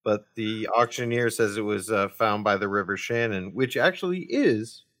 But the auctioneer says it was found by the River Shannon, which actually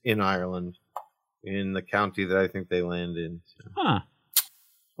is in Ireland, in the county that I think they land in. So. Huh.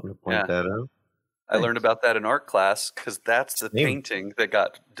 I'm going to point that out. I learned about that in art class because that's the painting that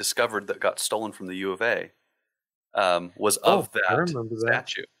got discovered that got stolen from the U of A. Was of that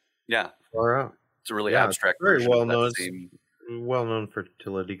statue. Yeah. Far out. It's a really abstract very version well of that known. same... Well-known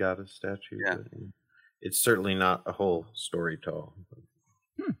fertility goddess statue. Yeah. But it's certainly not a whole story tall.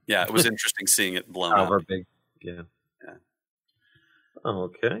 Yeah, it was interesting seeing it blown up. Big. Yeah.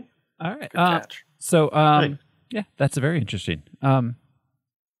 Okay. All right. Good catch. So, yeah, that's very interesting. All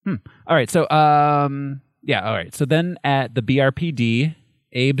right. So, yeah. All right. So then at the BRPD,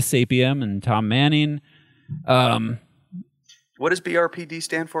 Abe Sapien and Tom Manning. What does BRPD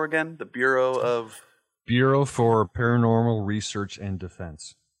stand for again? The Bureau for Paranormal Research and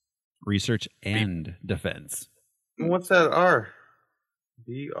Defense. Research and Defense. What's that R?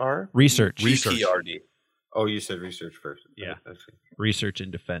 BR? Research. BPRD. Oh, you said research first. Yeah. Research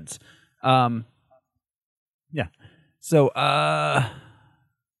and Defense. Yeah. So,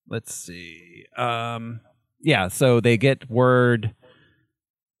 let's see. Yeah, so they get word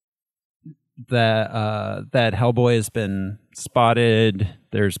that Hellboy has been spotted.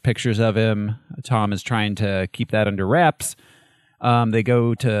 There's pictures of him. Tom is trying to keep that under wraps. They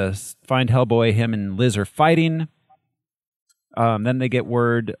go to find Hellboy. Him and Liz are fighting. Then they get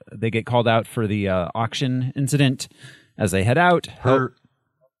word. They get called out for the auction incident. As they head out, her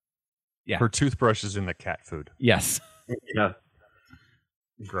toothbrush is in the cat food. Yes. Yeah.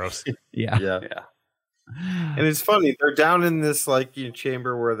 Gross. Yeah. And it's funny, they're down in this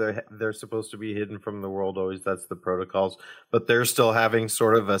chamber where they're supposed to be hidden from the world. Always, that's the protocols. But they're still having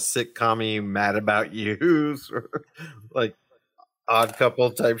sort of a sitcom-y mad about you, sort of like Odd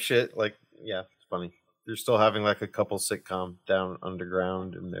Couple type shit. It's funny. They're still having a couple sitcom down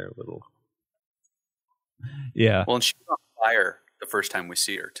underground in their little. Yeah. Well, and she's on fire the first time we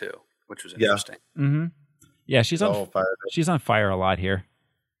see her too, which was interesting. Yeah. Mm-hmm. Yeah, she's on fire. She's on fire a lot here.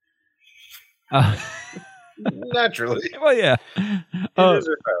 Naturally. Well, yeah. It is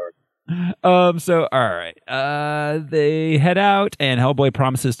her power. So, all right. They head out, and Hellboy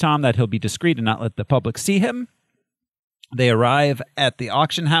promises Tom that he'll be discreet and not let the public see him. They arrive at the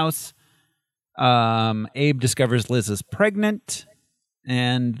auction house. Abe discovers Liz is pregnant,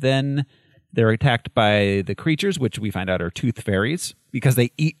 and then they're attacked by the creatures, which we find out are tooth fairies, because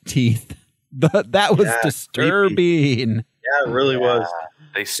they eat teeth. That was disturbing. Creepy. Yeah, it really was.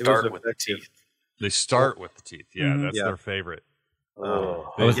 They start with the teeth. They start with the teeth. Yeah, that's their favorite. They'll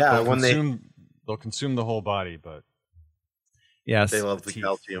consume the whole body, but yes, they love the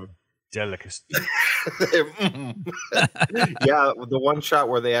calcium. Delicacy. Yeah, the one shot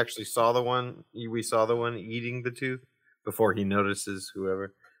where they actually saw we saw the one eating the tooth before he notices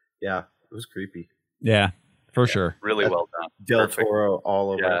whoever. Yeah, it was creepy. Yeah, for sure. Really well done. Del Toro all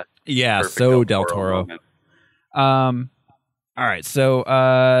over. Yeah, so Del Toro. All right,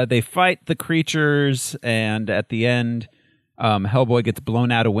 so they fight the creatures, and at the end, Hellboy gets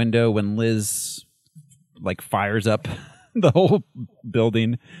blown out a window when Liz fires up the whole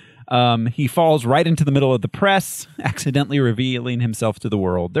building. He falls right into the middle of the press, accidentally revealing himself to the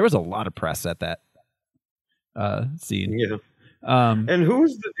world. There was a lot of press at that scene. Yeah. And who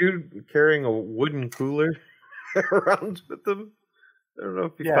was the dude carrying a wooden cooler around with them? I don't know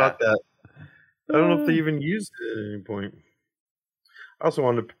if you caught that. I don't know if they even used it at any point. I also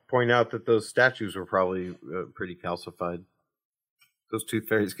wanted to point out that those statues were probably pretty calcified. Those tooth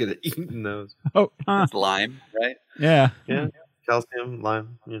fairies could have eaten those. Oh, It's lime, right? Yeah. Yeah. Calcium,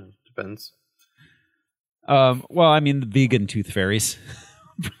 lime, depends. Well, I mean, the vegan tooth fairies.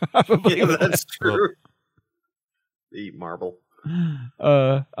 Probably. Yeah, that's true. They eat marble.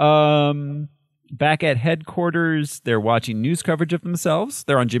 Back at headquarters, they're watching news coverage of themselves.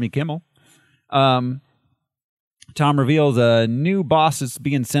 They're on Jimmy Kimmel. Tom reveals a new boss is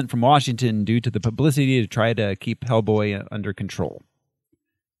being sent from Washington due to the publicity to try to keep Hellboy under control.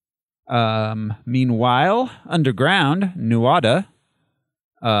 Meanwhile, underground, Nuada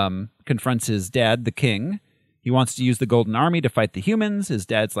confronts his dad, the king. He wants to use the Golden Army to fight the humans. His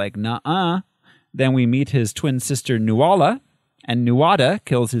dad's like, nuh-uh. Then we meet his twin sister, Nuala, and Nuada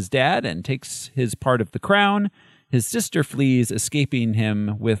kills his dad and takes his part of the crown. His sister flees, escaping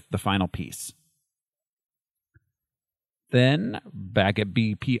him with the final piece. Then, back at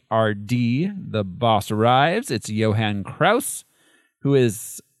BPRD, the boss arrives. It's Johann Kraus, who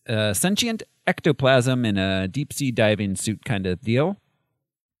is sentient ectoplasm in a deep-sea diving suit kind of deal.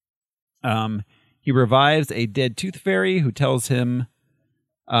 He revives a dead tooth fairy who tells him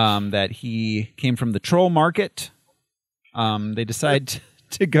that he came from the troll market. They decide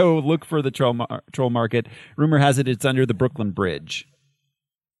to go look for the troll market. Rumor has it it's under the Brooklyn Bridge.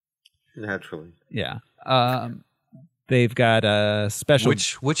 Naturally. Yeah. They've got a special...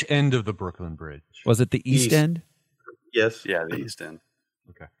 Which end of the Brooklyn Bridge? Was it the east end? Yes. Yeah, the east end.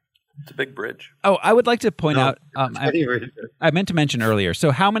 Okay. It's a big bridge. Oh, I would like to point out... I meant to mention earlier.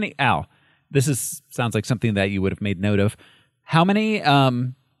 So how many... Al, this sounds like something that you would have made note of. How many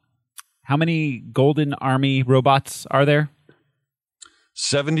Golden Army robots are there?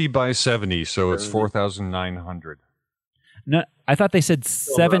 70 by 70, so it's 4,900. No, I thought they said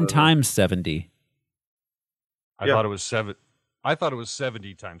 7 times 70. I thought it was 7. I thought it was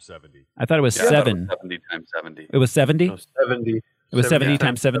 70 times 70. I thought it was 7. 70 times 70. It was 70? No, 70. It was 70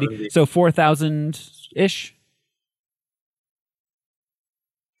 times 70. So 4,000-ish?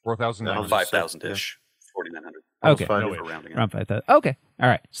 4,900. 5,000-ish. 4,900. Okay. Around 5,000. Okay. All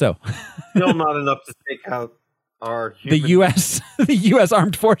right. So still not enough to take out our humans. the U.S.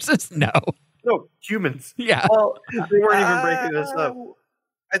 Armed Forces? No. No, humans. Yeah. Well, they weren't even breaking this up.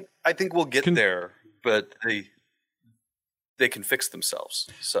 I think we'll get there, but they can fix themselves.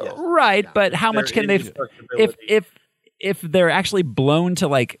 So right, but how much can they? If they're actually blown to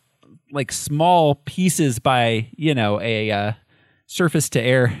like small pieces by a surface to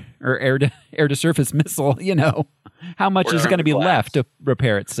air or air to surface missile, how much is going to be left to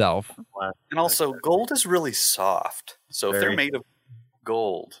repair itself? And also, gold is really soft. So if they're made of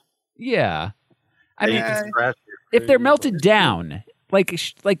gold, yeah, I mean, if they're melted down,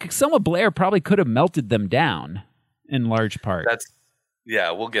 like Selma Blair probably could have melted them down in large part.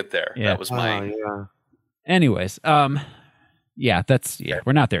 We'll get there. Yeah. That was my. Anyways, we're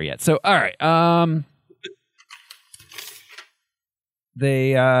not there yet. So, all right,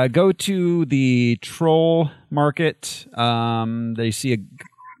 they go to the troll market. They see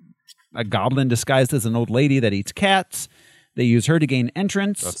a goblin disguised as an old lady that eats cats. They use her to gain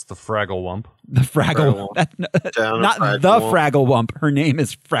entrance. That's the Fraggle Wump. The Fraggle Wump. Not the Fraggle Wump. Her name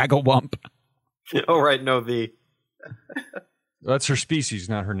is Fraggle Wump. Oh, right. No, the... That's her species,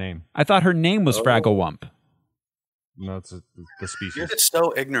 not her name. I thought her name was Fraggle Wump. No, it's the species. You're just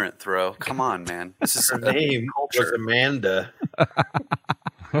so ignorant, Throw. Come on, man. This is her name was Amanda.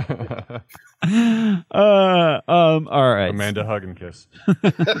 All right. Amanda Hug and Kiss.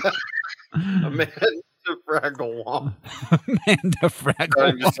 Amanda Fraggle Wump. Amanda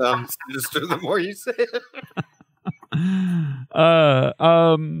Fraggle Wump. Sounds sinister the more you say it.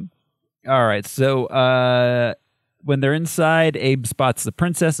 All right. So when they're inside, Abe spots the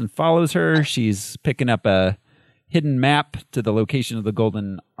princess and follows her. She's picking up a hidden map to the location of the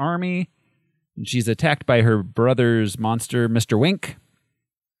Golden Army. And she's attacked by her brother's monster, Mr. Wink.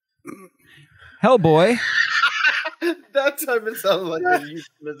 Hellboy. That time it sounded like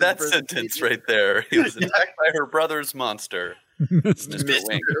that sentence right there. He was attacked by her brother's monster, Mr.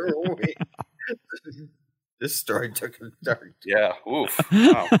 Wink. This story took a dark. Yeah. Oof.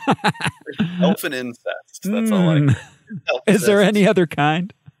 Wow. Elfin incest. That's all I. Is there any other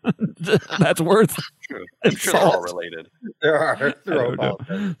kind that's worth? I'm sure they're all related. There are.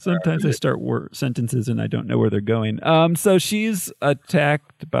 Sometimes I start sentences and I don't know where they're going. So she's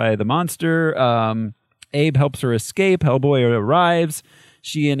attacked by the monster. Abe helps her escape. Hellboy arrives.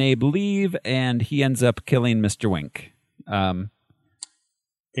 She and Abe leave, and he ends up killing Mr. Wink.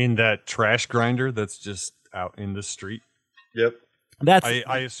 In that trash grinder that's just out in the street. Yep.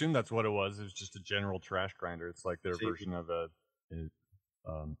 I assume that's what it was. It was just a general trash grinder. It's like their version of a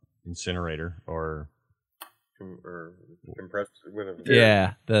incinerator or compressed. Whatever.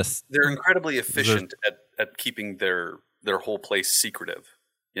 Yeah, they're incredibly efficient at keeping their whole place secretive.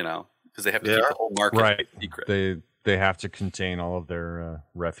 Because they have to keep the whole market secret. They have to contain all of their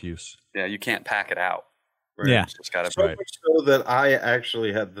refuse. Yeah, you can't pack it out. Right? Yeah, just got to. So much so that I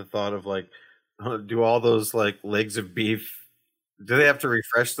actually had the thought of do all those legs of beef? Do they have to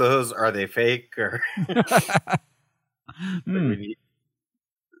refresh those? Are they fake? Or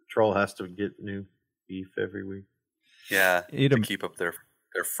Troll has to get new beef every week. Yeah, to keep up their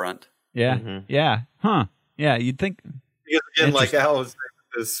front. Yeah, yeah, huh? Yeah, you'd think. Because again, like I was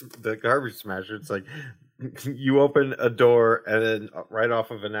saying, the garbage smasher. It's like you open a door and then right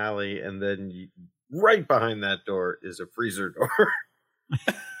off of an alley, and then right behind that door is a freezer door.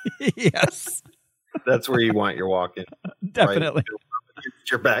 Yes. That's where you want your walk-in. Definitely. Right?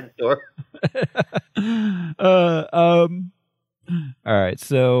 It's your back door. All right.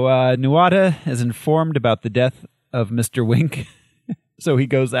 So Nuada is informed about the death of Mr. Wink. So he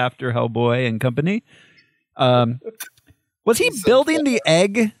goes after Hellboy and company. Was he building the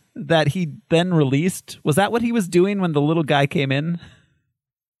egg that he then released? Was that what he was doing when the little guy came in?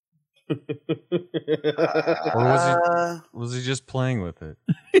 Or was he just playing with it?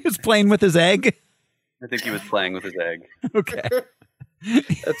 He was playing with his egg? I think he was playing with his egg. Okay.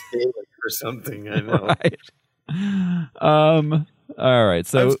 That's Gaelic or something, I know. Right. All right.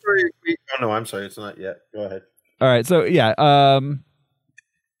 So I'm sorry, it's not yet. Go ahead. All right. So yeah,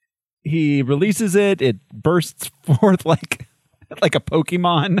 he releases it. It bursts forth like a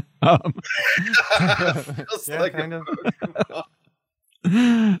Pokemon. Feels like kind of.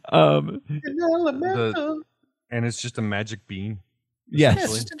 And it's just a magic bean. Yes,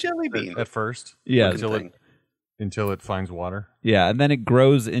 it's just a jelly bean at first. Yeah, until it finds water. Yeah, and then it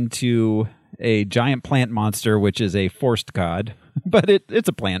grows into a giant plant monster, which is a forced god, but it's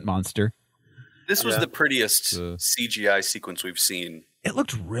a plant monster. This was the prettiest CGI sequence we've seen. It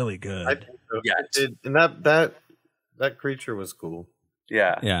looked really good. I think so. Yeah, it did. And that creature was cool.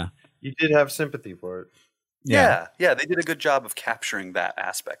 Yeah. You did have sympathy for it. Yeah, they did a good job of capturing that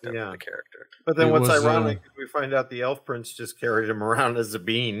aspect of the character. But then what's ironic is we find out the elf prince just carried him around as a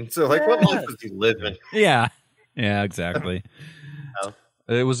bean. So what life was he living? Yeah, exactly.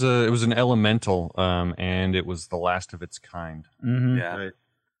 It was an elemental, and it was the last of its kind. Mm-hmm. Yeah. Right.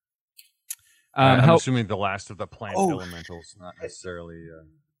 I'm assuming the last of the plant elementals, not necessarily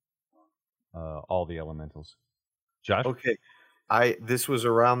all the elementals. Josh? Okay. This was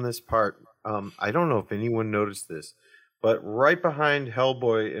around this part. I don't know if anyone noticed this, but right behind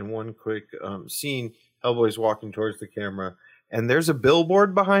Hellboy in one quick scene, Hellboy's walking towards the camera, and there's a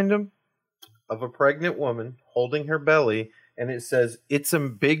billboard behind him of a pregnant woman holding her belly, and it says, "It's a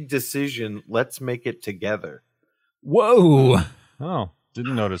big decision. Let's make it together." Whoa! Oh,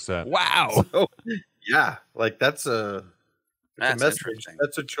 didn't notice that. Wow. So, yeah, that's a message.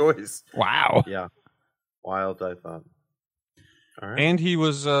 That's a choice. Wow. Yeah. Wild, I thought. All right. And he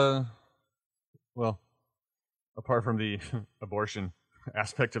was, apart from the abortion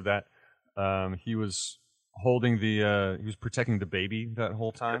aspect of that, he was holding he was protecting the baby that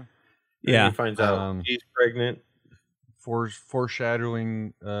whole time. Yeah. He finds out he's pregnant.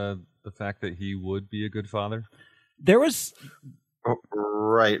 Foreshadowing the fact that he would be a good father. There was...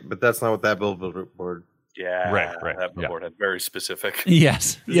 right, but that's not what that billboard. Yeah, right. That billboard had very specific.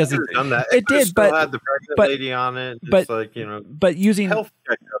 Yes, it done that. It did, but had the pregnant lady on it. But using health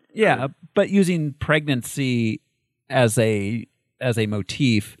checkup. Yeah, but using pregnancy as a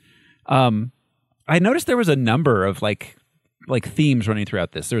motif, I noticed there was a number of like themes running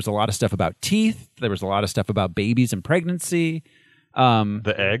throughout this. There's a lot of stuff about teeth. There was a lot of stuff about babies and pregnancy.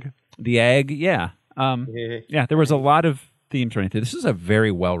 The egg, yeah, yeah. There was a lot of themes running through. This is a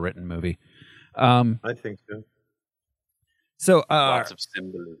very well written movie. I think so. So lots of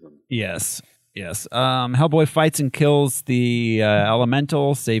symbolism. Yes. Hellboy fights and kills the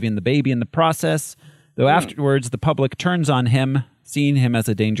elemental, saving the baby in the process. Though afterwards, the public turns on him, seeing him as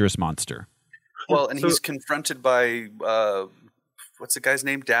a dangerous monster. Well, and he's confronted by what's the guy's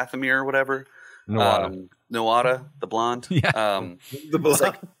name? Dathomir or whatever. Nuada, the blonde. Yeah. The blonde. It's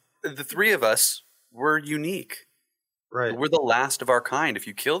like the three of us were unique. Right. We're the last of our kind. If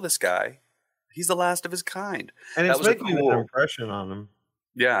you kill this guy, he's the last of his kind. And it's making an impression on him.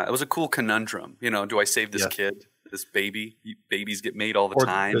 Yeah, it was a cool conundrum. Do I save this kid, this baby? Babies get made all the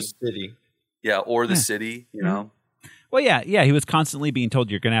time. Or the city. Yeah, or the city, Well, yeah, he was constantly being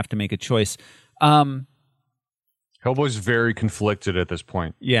told you're going to have to make a choice. Hellboy's very conflicted at this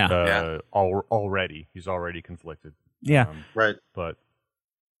point. Yeah. Already. He's already conflicted. Yeah. Right. But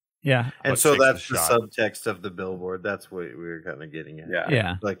yeah. And so that's the subtext of the billboard. That's what we were kind of getting at.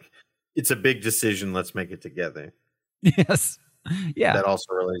 Yeah. Like, it's a big decision. Let's make it together. Yes. Yeah. That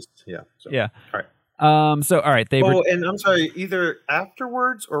also relates. Yeah. So, yeah. All right. So, all right. And I'm sorry, either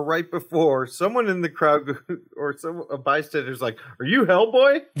afterwards or right before, someone in the crowd or a bystander's like, "Are you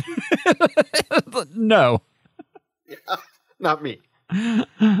Hellboy?" No. Yeah, not me.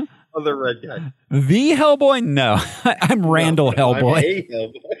 Other red guy. The Hellboy? No. I'm Randall Hellboy.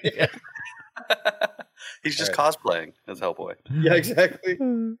 I'm a Hellboy. He's just cosplaying as Hellboy. Yeah, exactly.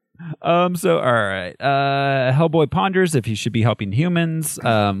 So, all right. Hellboy ponders if he should be helping humans.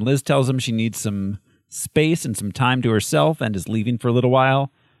 Liz tells him she needs some space and some time to herself and is leaving for a little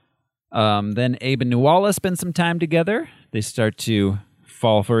while. Then Abe and Nuala spend some time together. They start to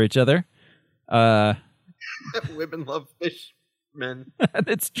fall for each other. Women love fish men.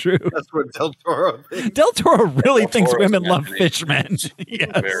 It's true. That's what Del Toro thinks. Del Toro really thinks women love fish men.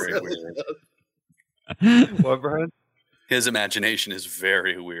 Yes. Very weird. What, Brian? His imagination is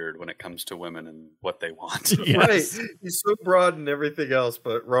very weird when it comes to women and what they want. Yes. Right. He's so broad and everything else,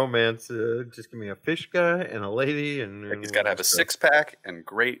 but romance, just give me a fish guy and a lady. And he's got to have a six-pack and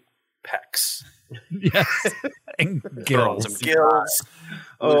great pecs. Yes. And gills. Some gills.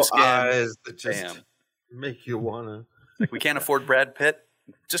 Eyes that just make you want to. Like, we can't afford Brad Pitt.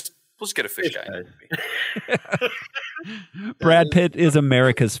 Let's get a fish guy. Brad Pitt is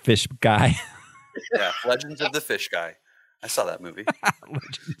America's fish guy. Yeah, Legends of the Fish Guy. I saw that movie.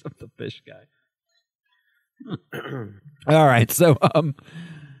 Legends of the Fish Guy. All right, so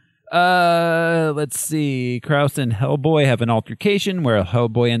let's see. Krause and Hellboy have an altercation where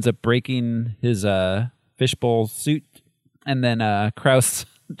Hellboy ends up breaking his fishbowl suit, and then Krause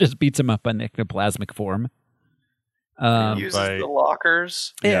just beats him up in ectoplasmic form. He uses the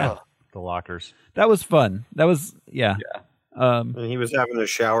lockers. Yeah, the lockers. That was fun. That was yeah. And he was having a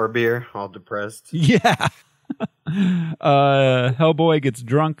shower beer, all depressed. Yeah. Hellboy gets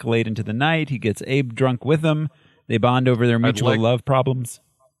drunk late into the night. He gets Abe drunk with him. They bond over their mutual love problems.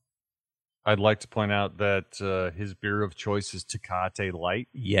 I'd like to point out that his beer of choice is Tecate Light.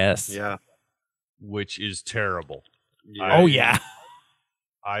 Yes. Yeah. Which is terrible. Yeah.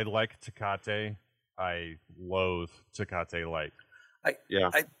 I like Tecate. I loathe Tecate Light.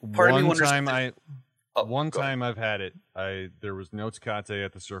 One time I've had it. There was no Tecate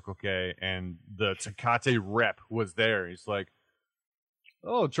at the Circle K, and the Tecate rep was there. He's like,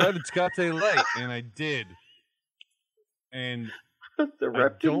 "Oh, try the Tecate Light," and I did. And the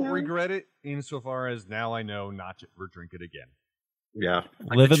rep I don't regret it insofar as now I know not to ever drink it again. Yeah,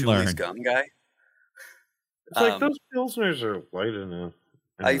 like live the and learn. Chewie's Gum guy. It's like those pilsners are light enough.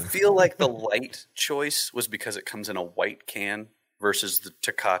 I feel like the light choice was because it comes in a white can versus the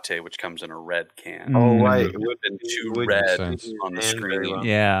Tecate, which comes in a red can. Oh, right. It would have been too red on the screen.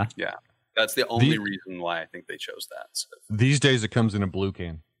 Yeah. Yeah. That's the only reason why I think they chose that. So. These days it comes in a blue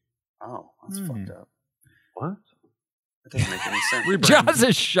can. Oh, that's fucked up. What? That doesn't make any sense. Jaws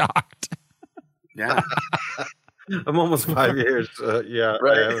is shocked. Yeah. I'm almost 5 years. Yeah.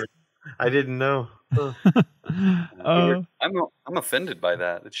 Right. I didn't know. I'm offended by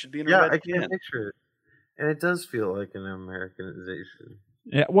that. It should be in a red I can. can't picture it. And it does feel like an Americanization.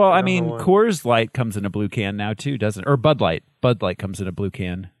 Yeah, well, I mean, Coors Light comes in a blue can now too, doesn't it? Or Bud Light. Bud Light comes in a blue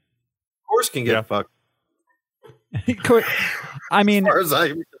can. Coors can get fucked. I mean, as far as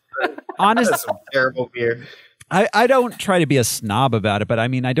I'm honestly, some terrible beer. I don't try to be a snob about it, but I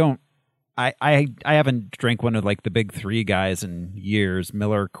mean, I haven't drank one of like the big three guys in years,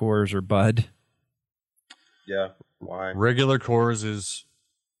 Miller, Coors, or Bud. Yeah, why? Regular Coors is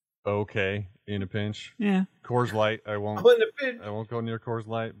okay in a pinch. Yeah. Coors Light, I won't go near Coors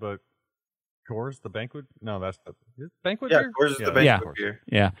Light, but Coors, the banquet? No, that's the banquet beer? Coors is the banquet beer.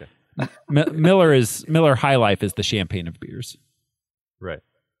 Yeah. Okay. Miller High Life is the champagne of beers. Right.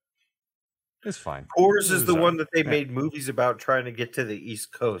 It's fine. Coors is the one that they made movies about trying to get to the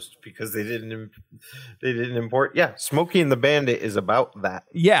East Coast because they didn't import. Yeah, Smokey and the Bandit is about that.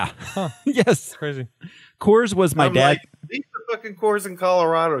 Yeah. Yes. Crazy. Coors was my dad. Like, leave the fucking Coors in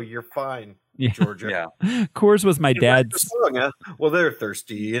Colorado. You're fine. Georgia. Yeah. Coors was my dad's. Song, huh? Well, they're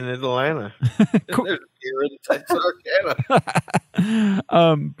thirsty in Atlanta. There's beer in Texarkana.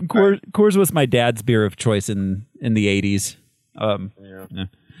 Coors was my dad's beer of choice in the 80s.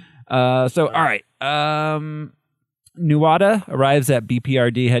 So, all right. Nuada arrives at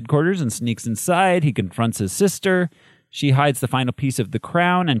BPRD headquarters and sneaks inside. He confronts his sister. She hides the final piece of the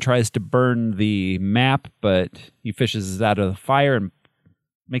crown and tries to burn the map, but he fishes it out of the fire and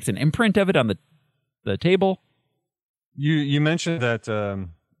makes an imprint of it on the table. You mentioned that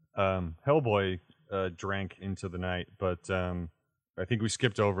Hellboy drank into the night, but I think we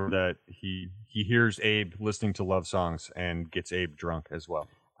skipped over that he hears Abe listening to love songs and gets Abe drunk as well.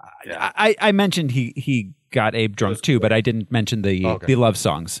 I mentioned he got Abe drunk too, but I didn't mention the love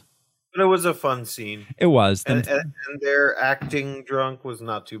songs. But it was a fun scene. It was. And their acting drunk was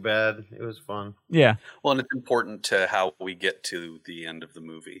not too bad. It was fun. Yeah. Well, and it's important to how we get to the end of the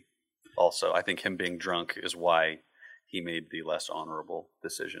movie. Also, I think him being drunk is why he made the less honorable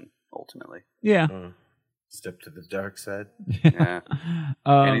decision, ultimately. Yeah. Step to the dark side. Yeah.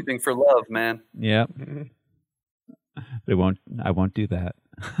 Anything for love, man. Yeah. But I won't do that.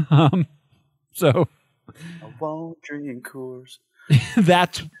 So I won't drink Coors.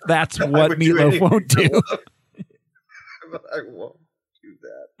 that's what Meatloaf won't do. I won't do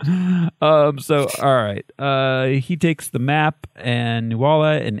that. So all right. He takes the map and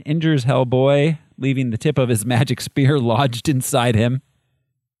Nuala and injures Hellboy, leaving the tip of his magic spear lodged inside him.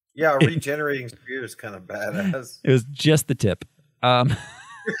 Yeah, regenerating spear is kind of badass. It was just the tip.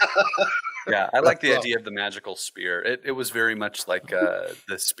 Yeah, I like the idea of the magical spear. It was very much like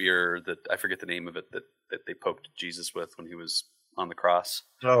the spear that I forget the name of it that they poked Jesus with when he was on the cross.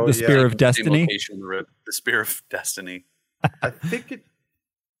 Oh, the spear of destiny. The spear of destiny. I think it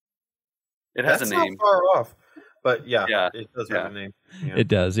has a name. Not far off, but yeah, it does have a name. Yeah. It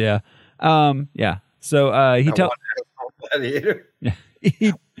does, yeah. Yeah. So he tells.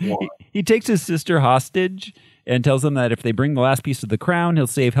 He takes his sister hostage and tells them that if they bring the last piece of the crown, he'll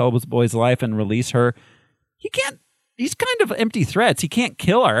save Hellboy's life and release her. He can't. He's kind of empty threats. He can't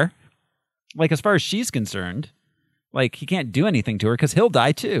kill her. Like, as far as she's concerned, like, he can't do anything to her because he'll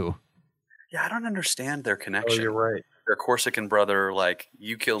die too. Yeah, I don't understand their connection. Oh, you're right. Their Corsican brother, like,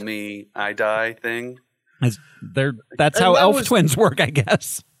 you kill me, I die thing. That's how elf twins work, I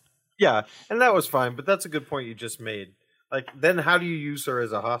guess. Yeah, and that was fine, but that's a good point you just made. Like, then how do you use her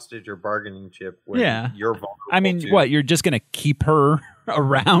as a hostage or bargaining chip when you're vulnerable? I mean, what, you're just going to keep her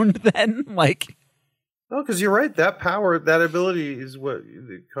around then? Like, no, because you're right. That power, that ability is what,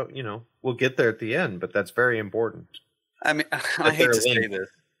 we'll get there at the end, but that's very important. I mean, I hate to say this.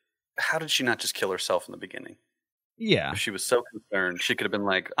 How did she not just kill herself in the beginning? Yeah. If she was so concerned, she could have been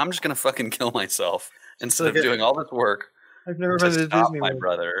like, I'm just going to fucking kill myself instead of doing all this work. I've never been to stop Disney my World.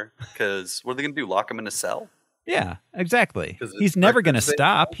 brother. Because what are they going to do? Lock him in a cell? Yeah, exactly. He's never going to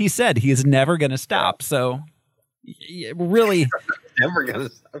stop. He said he is never going to stop. So, really, never going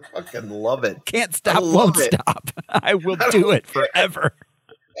to. I fucking love it. Can't stop, won't stop. I will do it forever.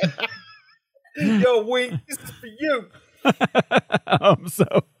 Yo, Wink, this is for you.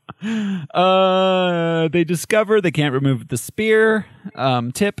 They discover they can't remove the spear.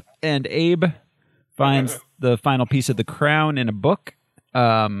 Tip and Abe finds the final piece of the crown in a book.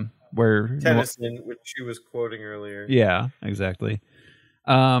 Where Tennyson, which she was quoting earlier. Yeah, exactly.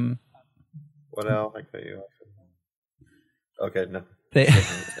 What else? I cut you off. Okay, no.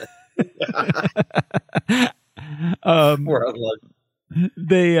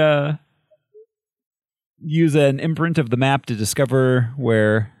 They use an imprint of the map to discover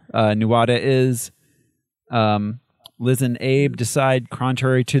where Nuada is. Liz and Abe decide,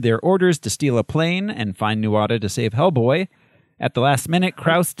 contrary to their orders, to steal a plane and find Nuada to save Hellboy. At the last minute,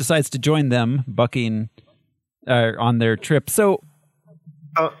 Krauss decides to join them, bucking on their trip. So,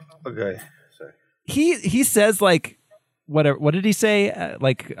 okay, sorry. He says, like, what did he say?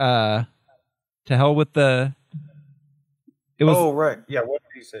 To hell with the. It was. Oh right, yeah. What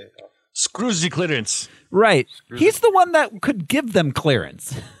did he say? Screw the clearance. Right, he's the one that could give them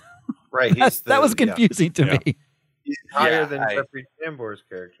clearance. Right, that was confusing to me. He's higher than Jeffrey Tambor's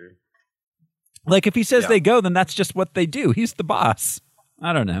character. Like, if he says they go, then that's just what they do. He's the boss.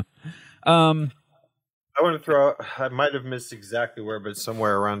 I don't know. I want to throw out, I might have missed exactly where, but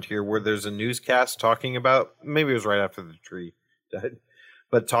somewhere around here where there's a newscast talking about, maybe it was right after the tree died,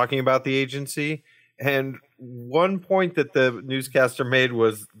 but talking about the agency. And one point that the newscaster made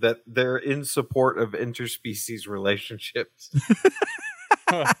was that they're in support of interspecies relationships.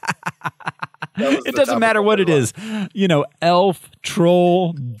 It doesn't matter what it is. Elf,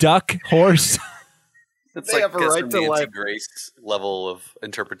 troll, duck, horse. It's They like have a right to Nancy life. Grace level of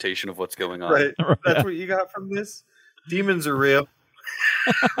interpretation of what's going on. Right. That's what you got from this? Demons are real.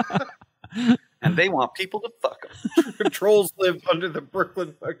 And they want people to fuck them. Trolls live under the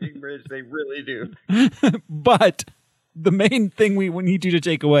Brooklyn fucking bridge. They really do. But the main thing we need you to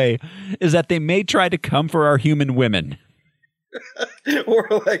take away is that they may try to come for our human women. Or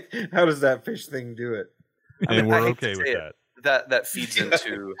like, how does that fish thing do it? And we're okay with that. That feeds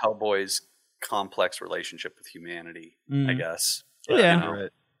into Hellboy's complex relationship with humanity, I guess. Yeah.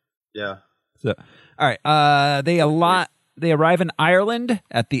 Right. Yeah. So, all right. They arrive in Ireland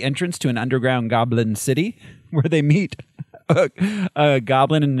at the entrance to an underground goblin city where they meet a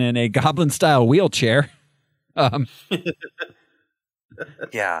goblin in a goblin-style wheelchair.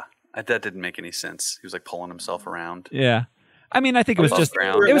 Yeah, that didn't make any sense. He was like pulling himself around. Yeah. I mean, I think it was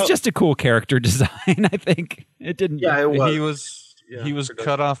just a cool character design. I think it didn't. Yeah, it was. He was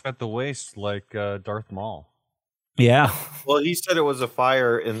cut off at the waist like Darth Maul. Yeah. Well, he said it was a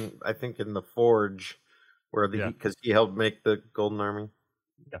fire in the Forge, where because he helped make the Golden Army.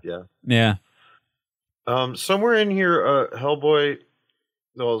 Yeah. Somewhere in here, Hellboy.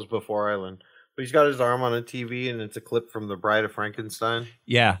 No, it was before Island, but he's got his arm on a TV, and it's a clip from The Bride of Frankenstein.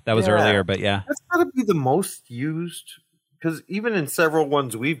 Yeah, that was earlier, but yeah, that's got to be the most used. Because even in several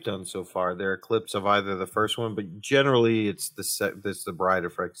ones we've done so far, there are clips of either the first one, but generally it's the Bride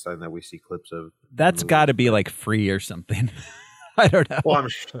of Frankenstein that we see clips of. That's got to be like free or something. I don't know. Well,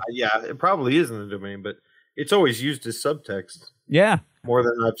 it probably is in the domain, but it's always used as subtext. Yeah, more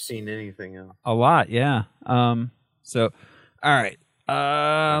than I've seen anything else. A lot, yeah. So, all right.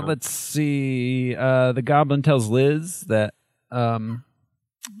 Let's see. The Goblin tells Liz that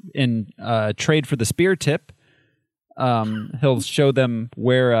in trade for the spear tip. He'll show them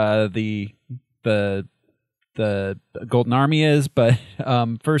where the Golden Army is, but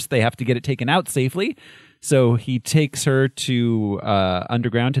first they have to get it taken out safely. So he takes her to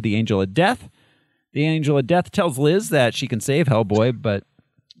underground to the Angel of Death. The Angel of Death tells Liz that she can save Hellboy, but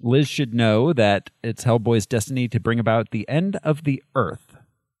Liz should know that it's Hellboy's destiny to bring about the end of the Earth.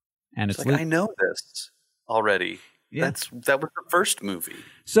 And it's like, I know this already. Yeah. That was the first movie.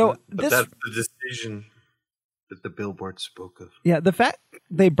 So that's the decision that the billboard spoke of. Yeah, the fact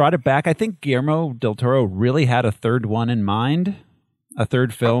they brought it back, I think Guillermo del Toro really had a third one in mind, a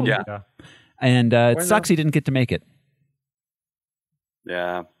third film. Yeah. And it sucks he didn't get to make it.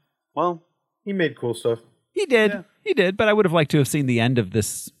 Yeah. Well, he made cool stuff. He did. Yeah. He did, but I would have liked to have seen the end of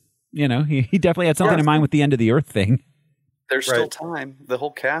this. You know, he definitely had something in mind with the end of the Earth thing. There's still time. The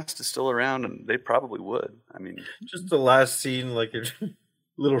whole cast is still around, and they probably would. I mean, just the last scene, like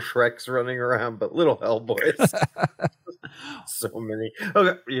little Shreks running around, but little Hellboys. So many.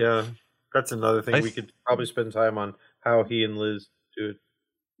 Okay, yeah, that's another thing. We could probably spend time on how he and Liz do it.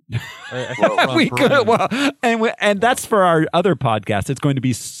 We could. Well, and that's for our other podcast. It's going to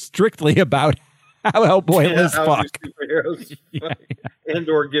be strictly about how Hellboy and Liz fuck. Superheroes and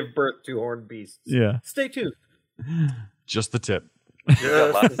or give birth to horned beasts. Yeah. Stay tuned. Just the tip.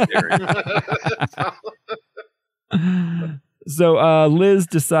 So Liz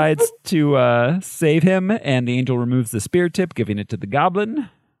decides to save him, and the angel removes the spear tip, giving it to the goblin.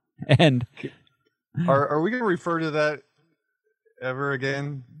 And are we going to refer to that ever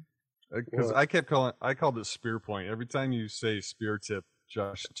again? Because I called it spear point. Every time you say spear tip,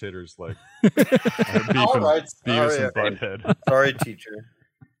 Josh titters like Beavis and Butthead. Sorry, teacher.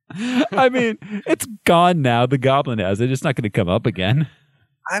 I mean, it's gone now. The goblin has it. It's not going to come up again.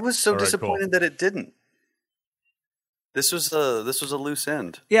 I was so disappointed that it didn't. This was a loose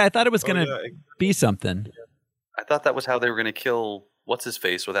end. Yeah, I thought it was going to be something. I thought that was how they were going to kill what's his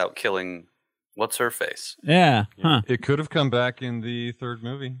face without killing what's her face. Yeah. Huh. It could have come back in the third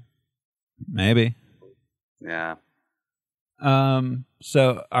movie. Maybe. Yeah.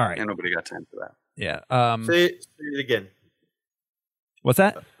 So all right. And nobody got time for that. Yeah. Say it again. What's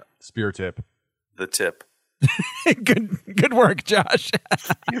that? Spear tip. The tip. Good work, Josh.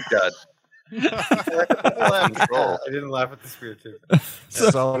 You've got. I didn't laugh at the spear tip.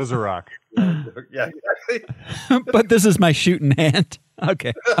 Solid as a rock. Yeah, exactly. But this is my shooting hand.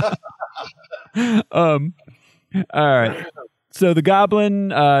 Okay. All right. So the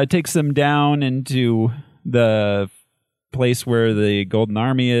goblin takes them down into the place where the Golden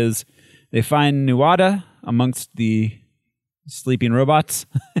Army is. They find Nuada amongst the sleeping robots,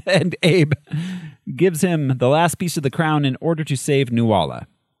 and Abe gives him the last piece of the crown in order to save Nuala.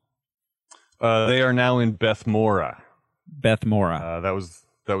 They are now in Bethmora. Bethmora. That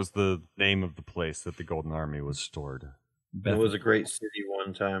was the name of the place that the Golden Army was stored. It was a great city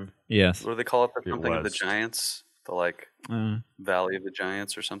one time. Yes. What do they call it? The Something of the Giants. The Valley of the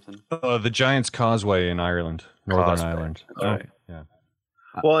Giants or something. The Giants Causeway in Ireland, Northern Ireland. That's right. Yeah.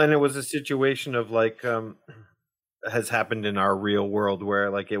 Well, and it was a situation of has happened in our real world where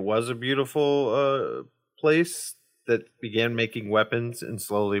it was a beautiful place that began making weapons and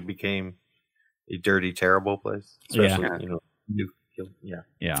slowly became a dirty, terrible place. Especially,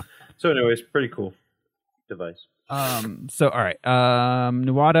 Yeah. So anyways, pretty cool device. So all right.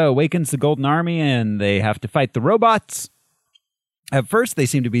 Nuada awakens the Golden Army and they have to fight the robots. At first, they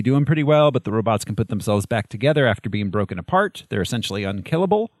seem to be doing pretty well, but the robots can put themselves back together after being broken apart. They're essentially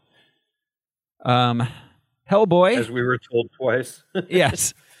unkillable. Hellboy, as we were told twice.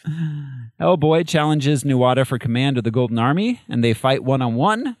 Yes. Hellboy challenges Nuada for command of the Golden Army, and they fight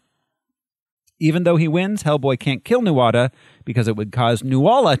one-on-one. Even though he wins, Hellboy can't kill Nuada because it would cause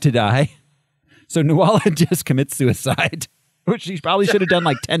Nuala to die. So Nuala just commits suicide, which she probably should have done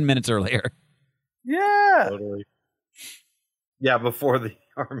 10 minutes earlier. Yeah. Totally. Yeah, before the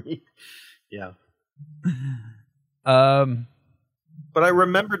army. Yeah. But I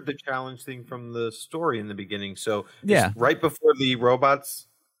remembered the challenge thing from the story in the beginning. So right before the robots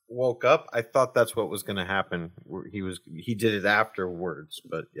woke up, I thought that's what was going to happen. He did it afterwards,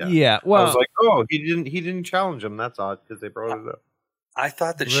 but yeah. Well, I was like, oh, he didn't challenge him. That's odd because they brought it up. I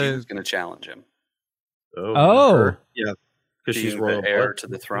thought that she was going to challenge him. Oh, yeah, because she's the heir to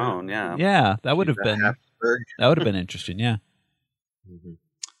the throne. Yeah, that would have been interesting. Yeah. Mm-hmm.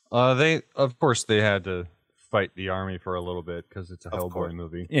 They had to fight the army for a little bit because it's a Hellboy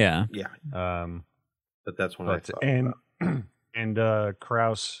movie. Yeah. But that's when I thought and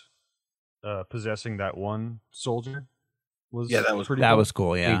Kraus possessing that one soldier was pretty that cool. was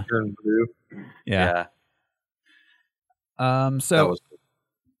cool. Yeah. He turned blue. Yeah. So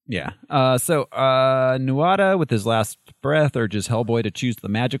Nuada, with his last breath, urges Hellboy to choose the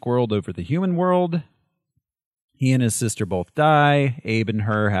magic world over the human world. He and his sister both die. Abe and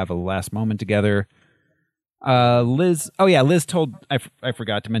her have a last moment together. Liz told, I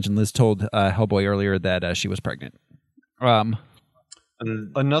forgot to mention, Liz told Hellboy earlier that she was pregnant.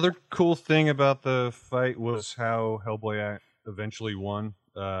 Another cool thing about the fight was how Hellboy eventually won.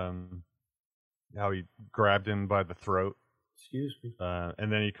 How he grabbed him by the throat. Excuse me.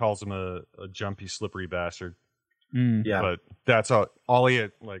 And then he calls him a jumpy, slippery bastard. Yeah. But that's all he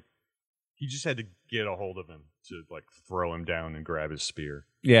had, he just had to get a hold of him to, throw him down and grab his spear.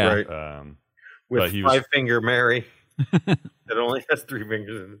 Yeah. Right. With five-finger Mary. That only has 3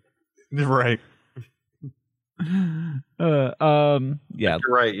 fingers in it. Right. Yeah. You're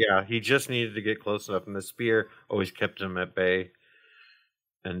right, yeah. He just needed to get close enough, and the spear always kept him at bay.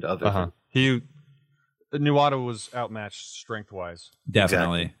 And other things. Nuada was outmatched strength-wise.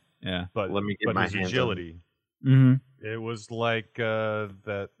 Definitely. Exactly. Yeah. But his agility. Mm-hmm. It was like the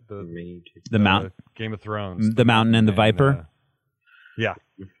mountain, Game of Thrones, the mountain and the viper. Yeah,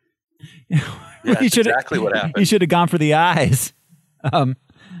 that's exactly what happened. He should have gone for the eyes.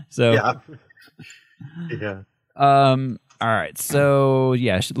 Yeah. All right. So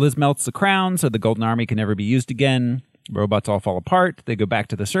Liz melts the crown, so the Golden Army can never be used again. Robots all fall apart. They go back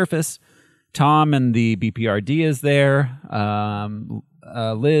to the surface. Tom and the BPRD is there.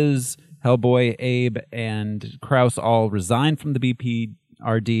 Liz, Hellboy, Abe, and Kraus all resign from the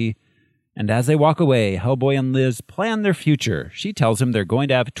BPRD. And as they walk away, Hellboy and Liz plan their future. She tells him they're going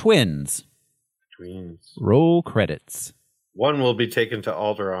to have twins. Roll credits. One will be taken to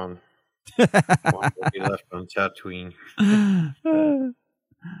Alderaan. One will be left on Tatooine.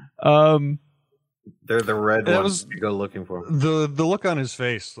 They're the red ones to go looking for. The look on his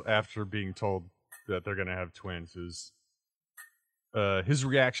face after being told that they're going to have twins is his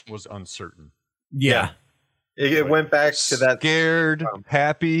reaction was uncertain. Yeah. It went back to that scared,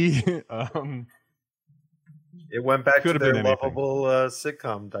 happy. It went back to their lovable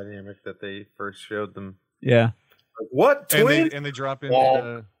sitcom dynamic that they first showed them. Yeah. Like, what? Twin? And they drop in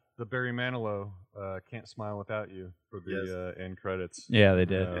the Barry Manilow "Can't Smile Without You" for the end credits. Yeah, they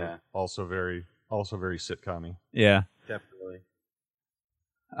did. Also very sitcom-y. Yeah, definitely.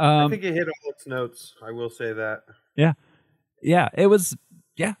 I think it hit all its notes. I will say that. Yeah. It was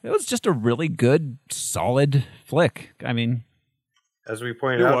just a really good, solid flick. I mean, as we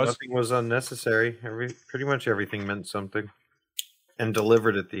pointed out, nothing was unnecessary. Pretty much everything meant something, and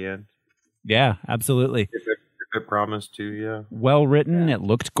delivered at the end. Yeah, absolutely. If it promised to, yeah. Well written. It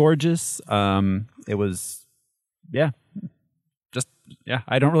looked gorgeous. It was, I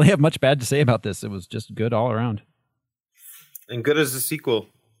don't really have much bad to say about this. It was just good all around. And good as a sequel.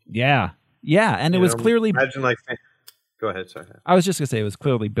 Yeah, and it was clearly. Imagine Go ahead, sorry. I was just gonna say it was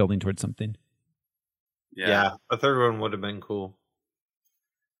clearly building towards something. Yeah, a third one would have been cool.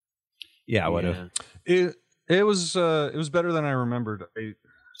 Yeah, would have. It It was better than I remembered.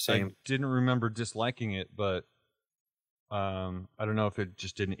 Same. I didn't remember disliking it, but I don't know if it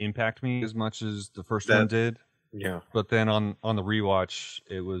just didn't impact me as much as the first one did. Yeah. But then on the rewatch,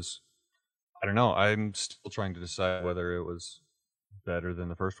 it was, I don't know. I'm still trying to decide whether it was better than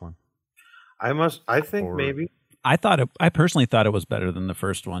the first one. I think maybe. I personally thought it was better than the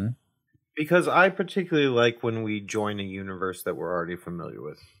first one. Because I particularly like when we join a universe that we're already familiar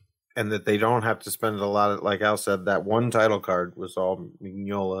with. And that they don't have to spend a lot of, like Al said, that one title card was all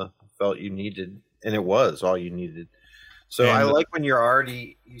Mignola felt you needed. And it was all you needed. So I like when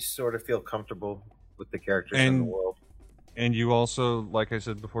you sort of feel comfortable with the characters in the world. And you also, like I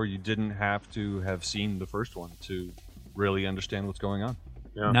said before, you didn't have to have seen the first one to really understand what's going on.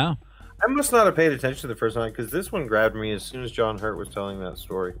 Yeah. No. I must not have paid attention to the first one because this one grabbed me as soon as John Hurt was telling that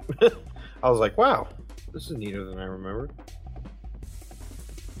story. I was like, wow, this is neater than I remembered.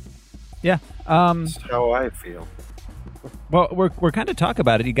 Yeah. That's how I feel. Well, we're kind of talk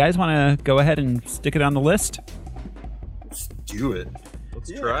about it. You guys want to go ahead and stick it on the list? Let's do it.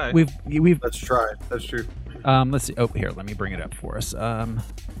 Let's try. Let's try. That's true. Let's see. Oh, here, let me bring it up for us.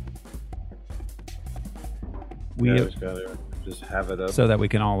 We just gotta just have it up so that we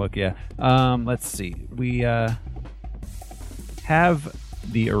can all look. Yeah. Let's see. We have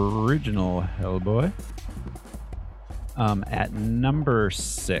the original Hellboy at number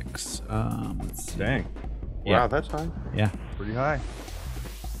 6. Let's see. Dang. Wow, that's high. Yeah. Pretty high.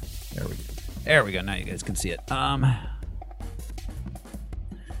 There we go. Now you guys can see it.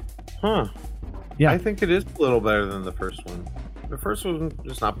 Yeah. I think it is a little better than the first one. The first one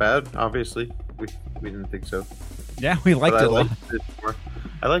was not bad, obviously. We didn't think so. Yeah, we liked it a lot.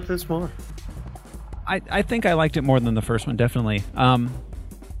 I like this more. I think I liked it more than the first one, definitely.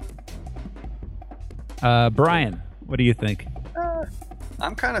 Brian, what do you think?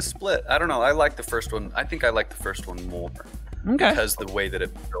 I'm kind of split. I don't know. I like the first one. I think I like the first one more. Okay. Because the way that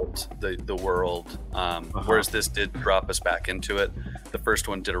it built the world, whereas this did drop us back into it. The first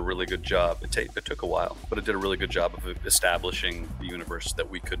one did a really good job. It took a while, but it did a really good job of establishing the universe that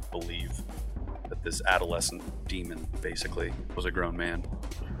we could believe that this adolescent demon basically was a grown man.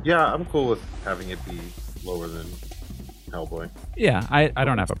 Yeah, I'm cool with having it be lower than Hellboy. Yeah, I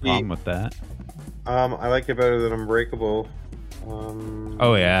don't have a problem with that. I like it better than Unbreakable.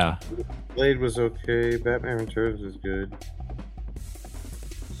 Oh yeah. Blade was okay. Batman Returns is good.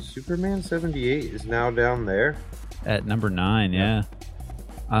 Superman 78 is now down there at number 9. Yeah.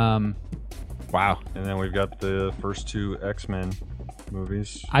 Wow. And then we've got the first 2 X-Men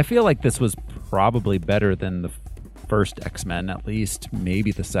movies. I feel like this was probably better than the first X-Men, at least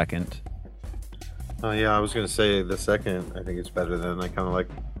maybe the second. Oh yeah, I was gonna say the second. I think it's better than. I kind of like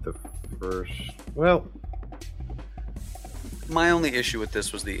the first. Well, my only issue with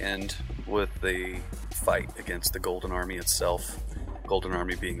this was the end with the fight against the Golden Army itself. Golden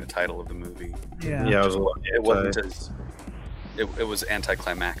Army being the title of the movie. Yeah, it wasn't as. It was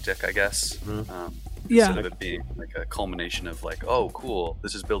anticlimactic, I guess. Mm-hmm. Instead of it being like a culmination of like, oh, cool,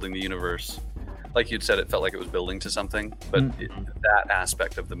 this is building the universe. Like you'd said, it felt like it was building to something, but that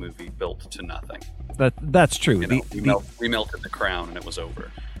aspect of the movie built to nothing. That's true. You know, we melted the crown and it was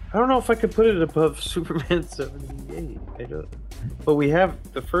over. I don't know if I could put it above Superman 78. I don't. But we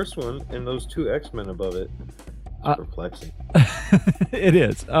have the first one and those 2 X-Men above it. It's perplexing. It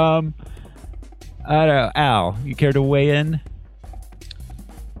is. I don't know. Al, you care to weigh in?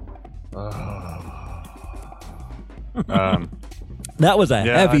 That was a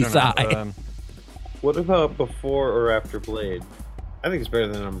heavy sigh. What about before or after Blade? I think it's better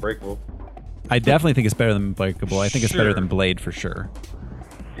than Unbreakable. I definitely think it's better than Unbreakable. I think it's better than Blade for sure.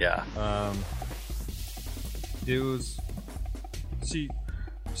 Yeah. It was. See,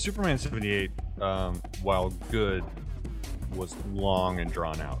 Superman 78, while good, was long and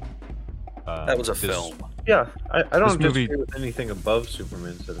drawn out. That was a film. Yeah, I don't disagree with anything above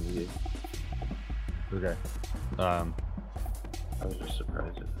Superman 78. Okay. I was just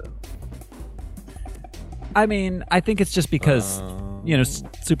surprised at that. I mean, I think it's just because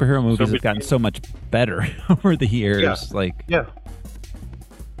superhero movies have gotten so much better over the years.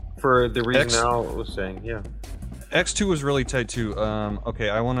 For the reason Al was saying, X2 was really tight too. Okay,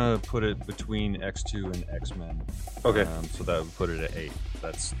 I want to put it between X2 and X-Men. Okay. So that would put it at 8.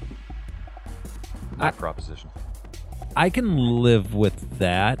 That's my proposition. I can live with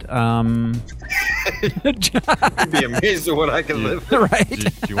that. You'd be amazed at what I can live with. Right?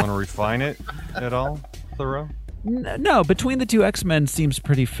 Do you want to refine it at all, Thoreau? No, between the 2 X-Men seems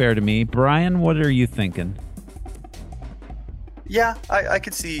pretty fair to me. Brian, what are you thinking? Yeah, I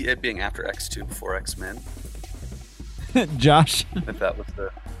could see it being after X2 before X-Men. Josh? If that was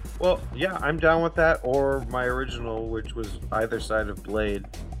the... Well, yeah, I'm down with that, or my original, which was either side of Blade.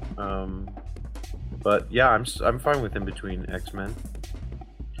 But yeah, I'm fine with In Between X-Men.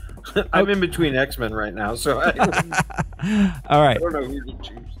 I'm in between X-Men right now, so all right. I don't know who to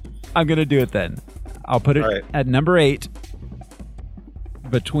choose. I'm gonna do it then. I'll put it at number 8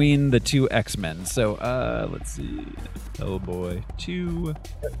 between the two X-Men. So let's see, Hellboy 2.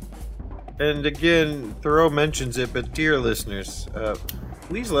 And again, Thoreau mentions it, but dear listeners,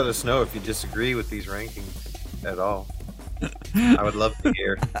 please let us know if you disagree with these rankings at all. I would love to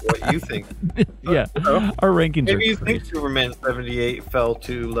hear what you think. Yeah, our rankings maybe are you crazy. think Superman 78 fell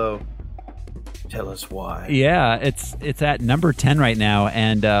too low. Tell us why. Yeah, it's at number 10 right now,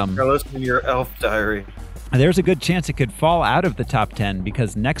 and tell us in your elf diary. There's a good chance it could fall out of the top 10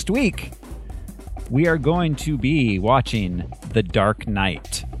 because next week we are going to be watching The Dark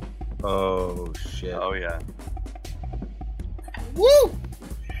Knight. Oh shit! Oh yeah! Woo!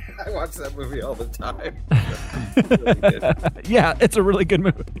 I watch that movie all the time. Yeah, it's a really good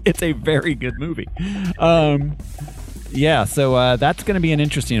movie. It's a very good movie. Yeah, so that's going to be an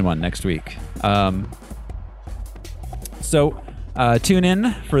interesting one next week. So tune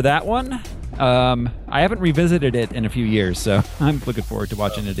in for that one. I haven't revisited it in a few years, so I'm looking forward to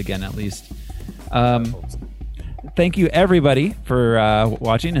watching it again at least. Thank you, everybody, for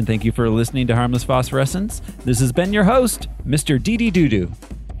watching, and thank you for listening to Harmless Phosphorescence. This has been your host, Mr. Dee Doodoo.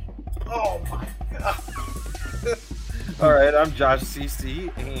 Oh, my God. All right, I'm Josh CC,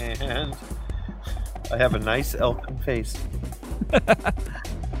 and I have a nice elfin face.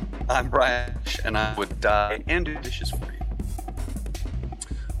 I'm Brian, and I would die and do dishes for you.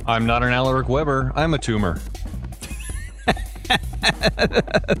 I'm not an Alaric Weber. I'm a tumor.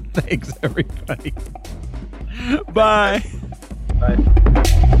 Thanks, everybody. Bye.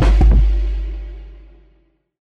 Bye.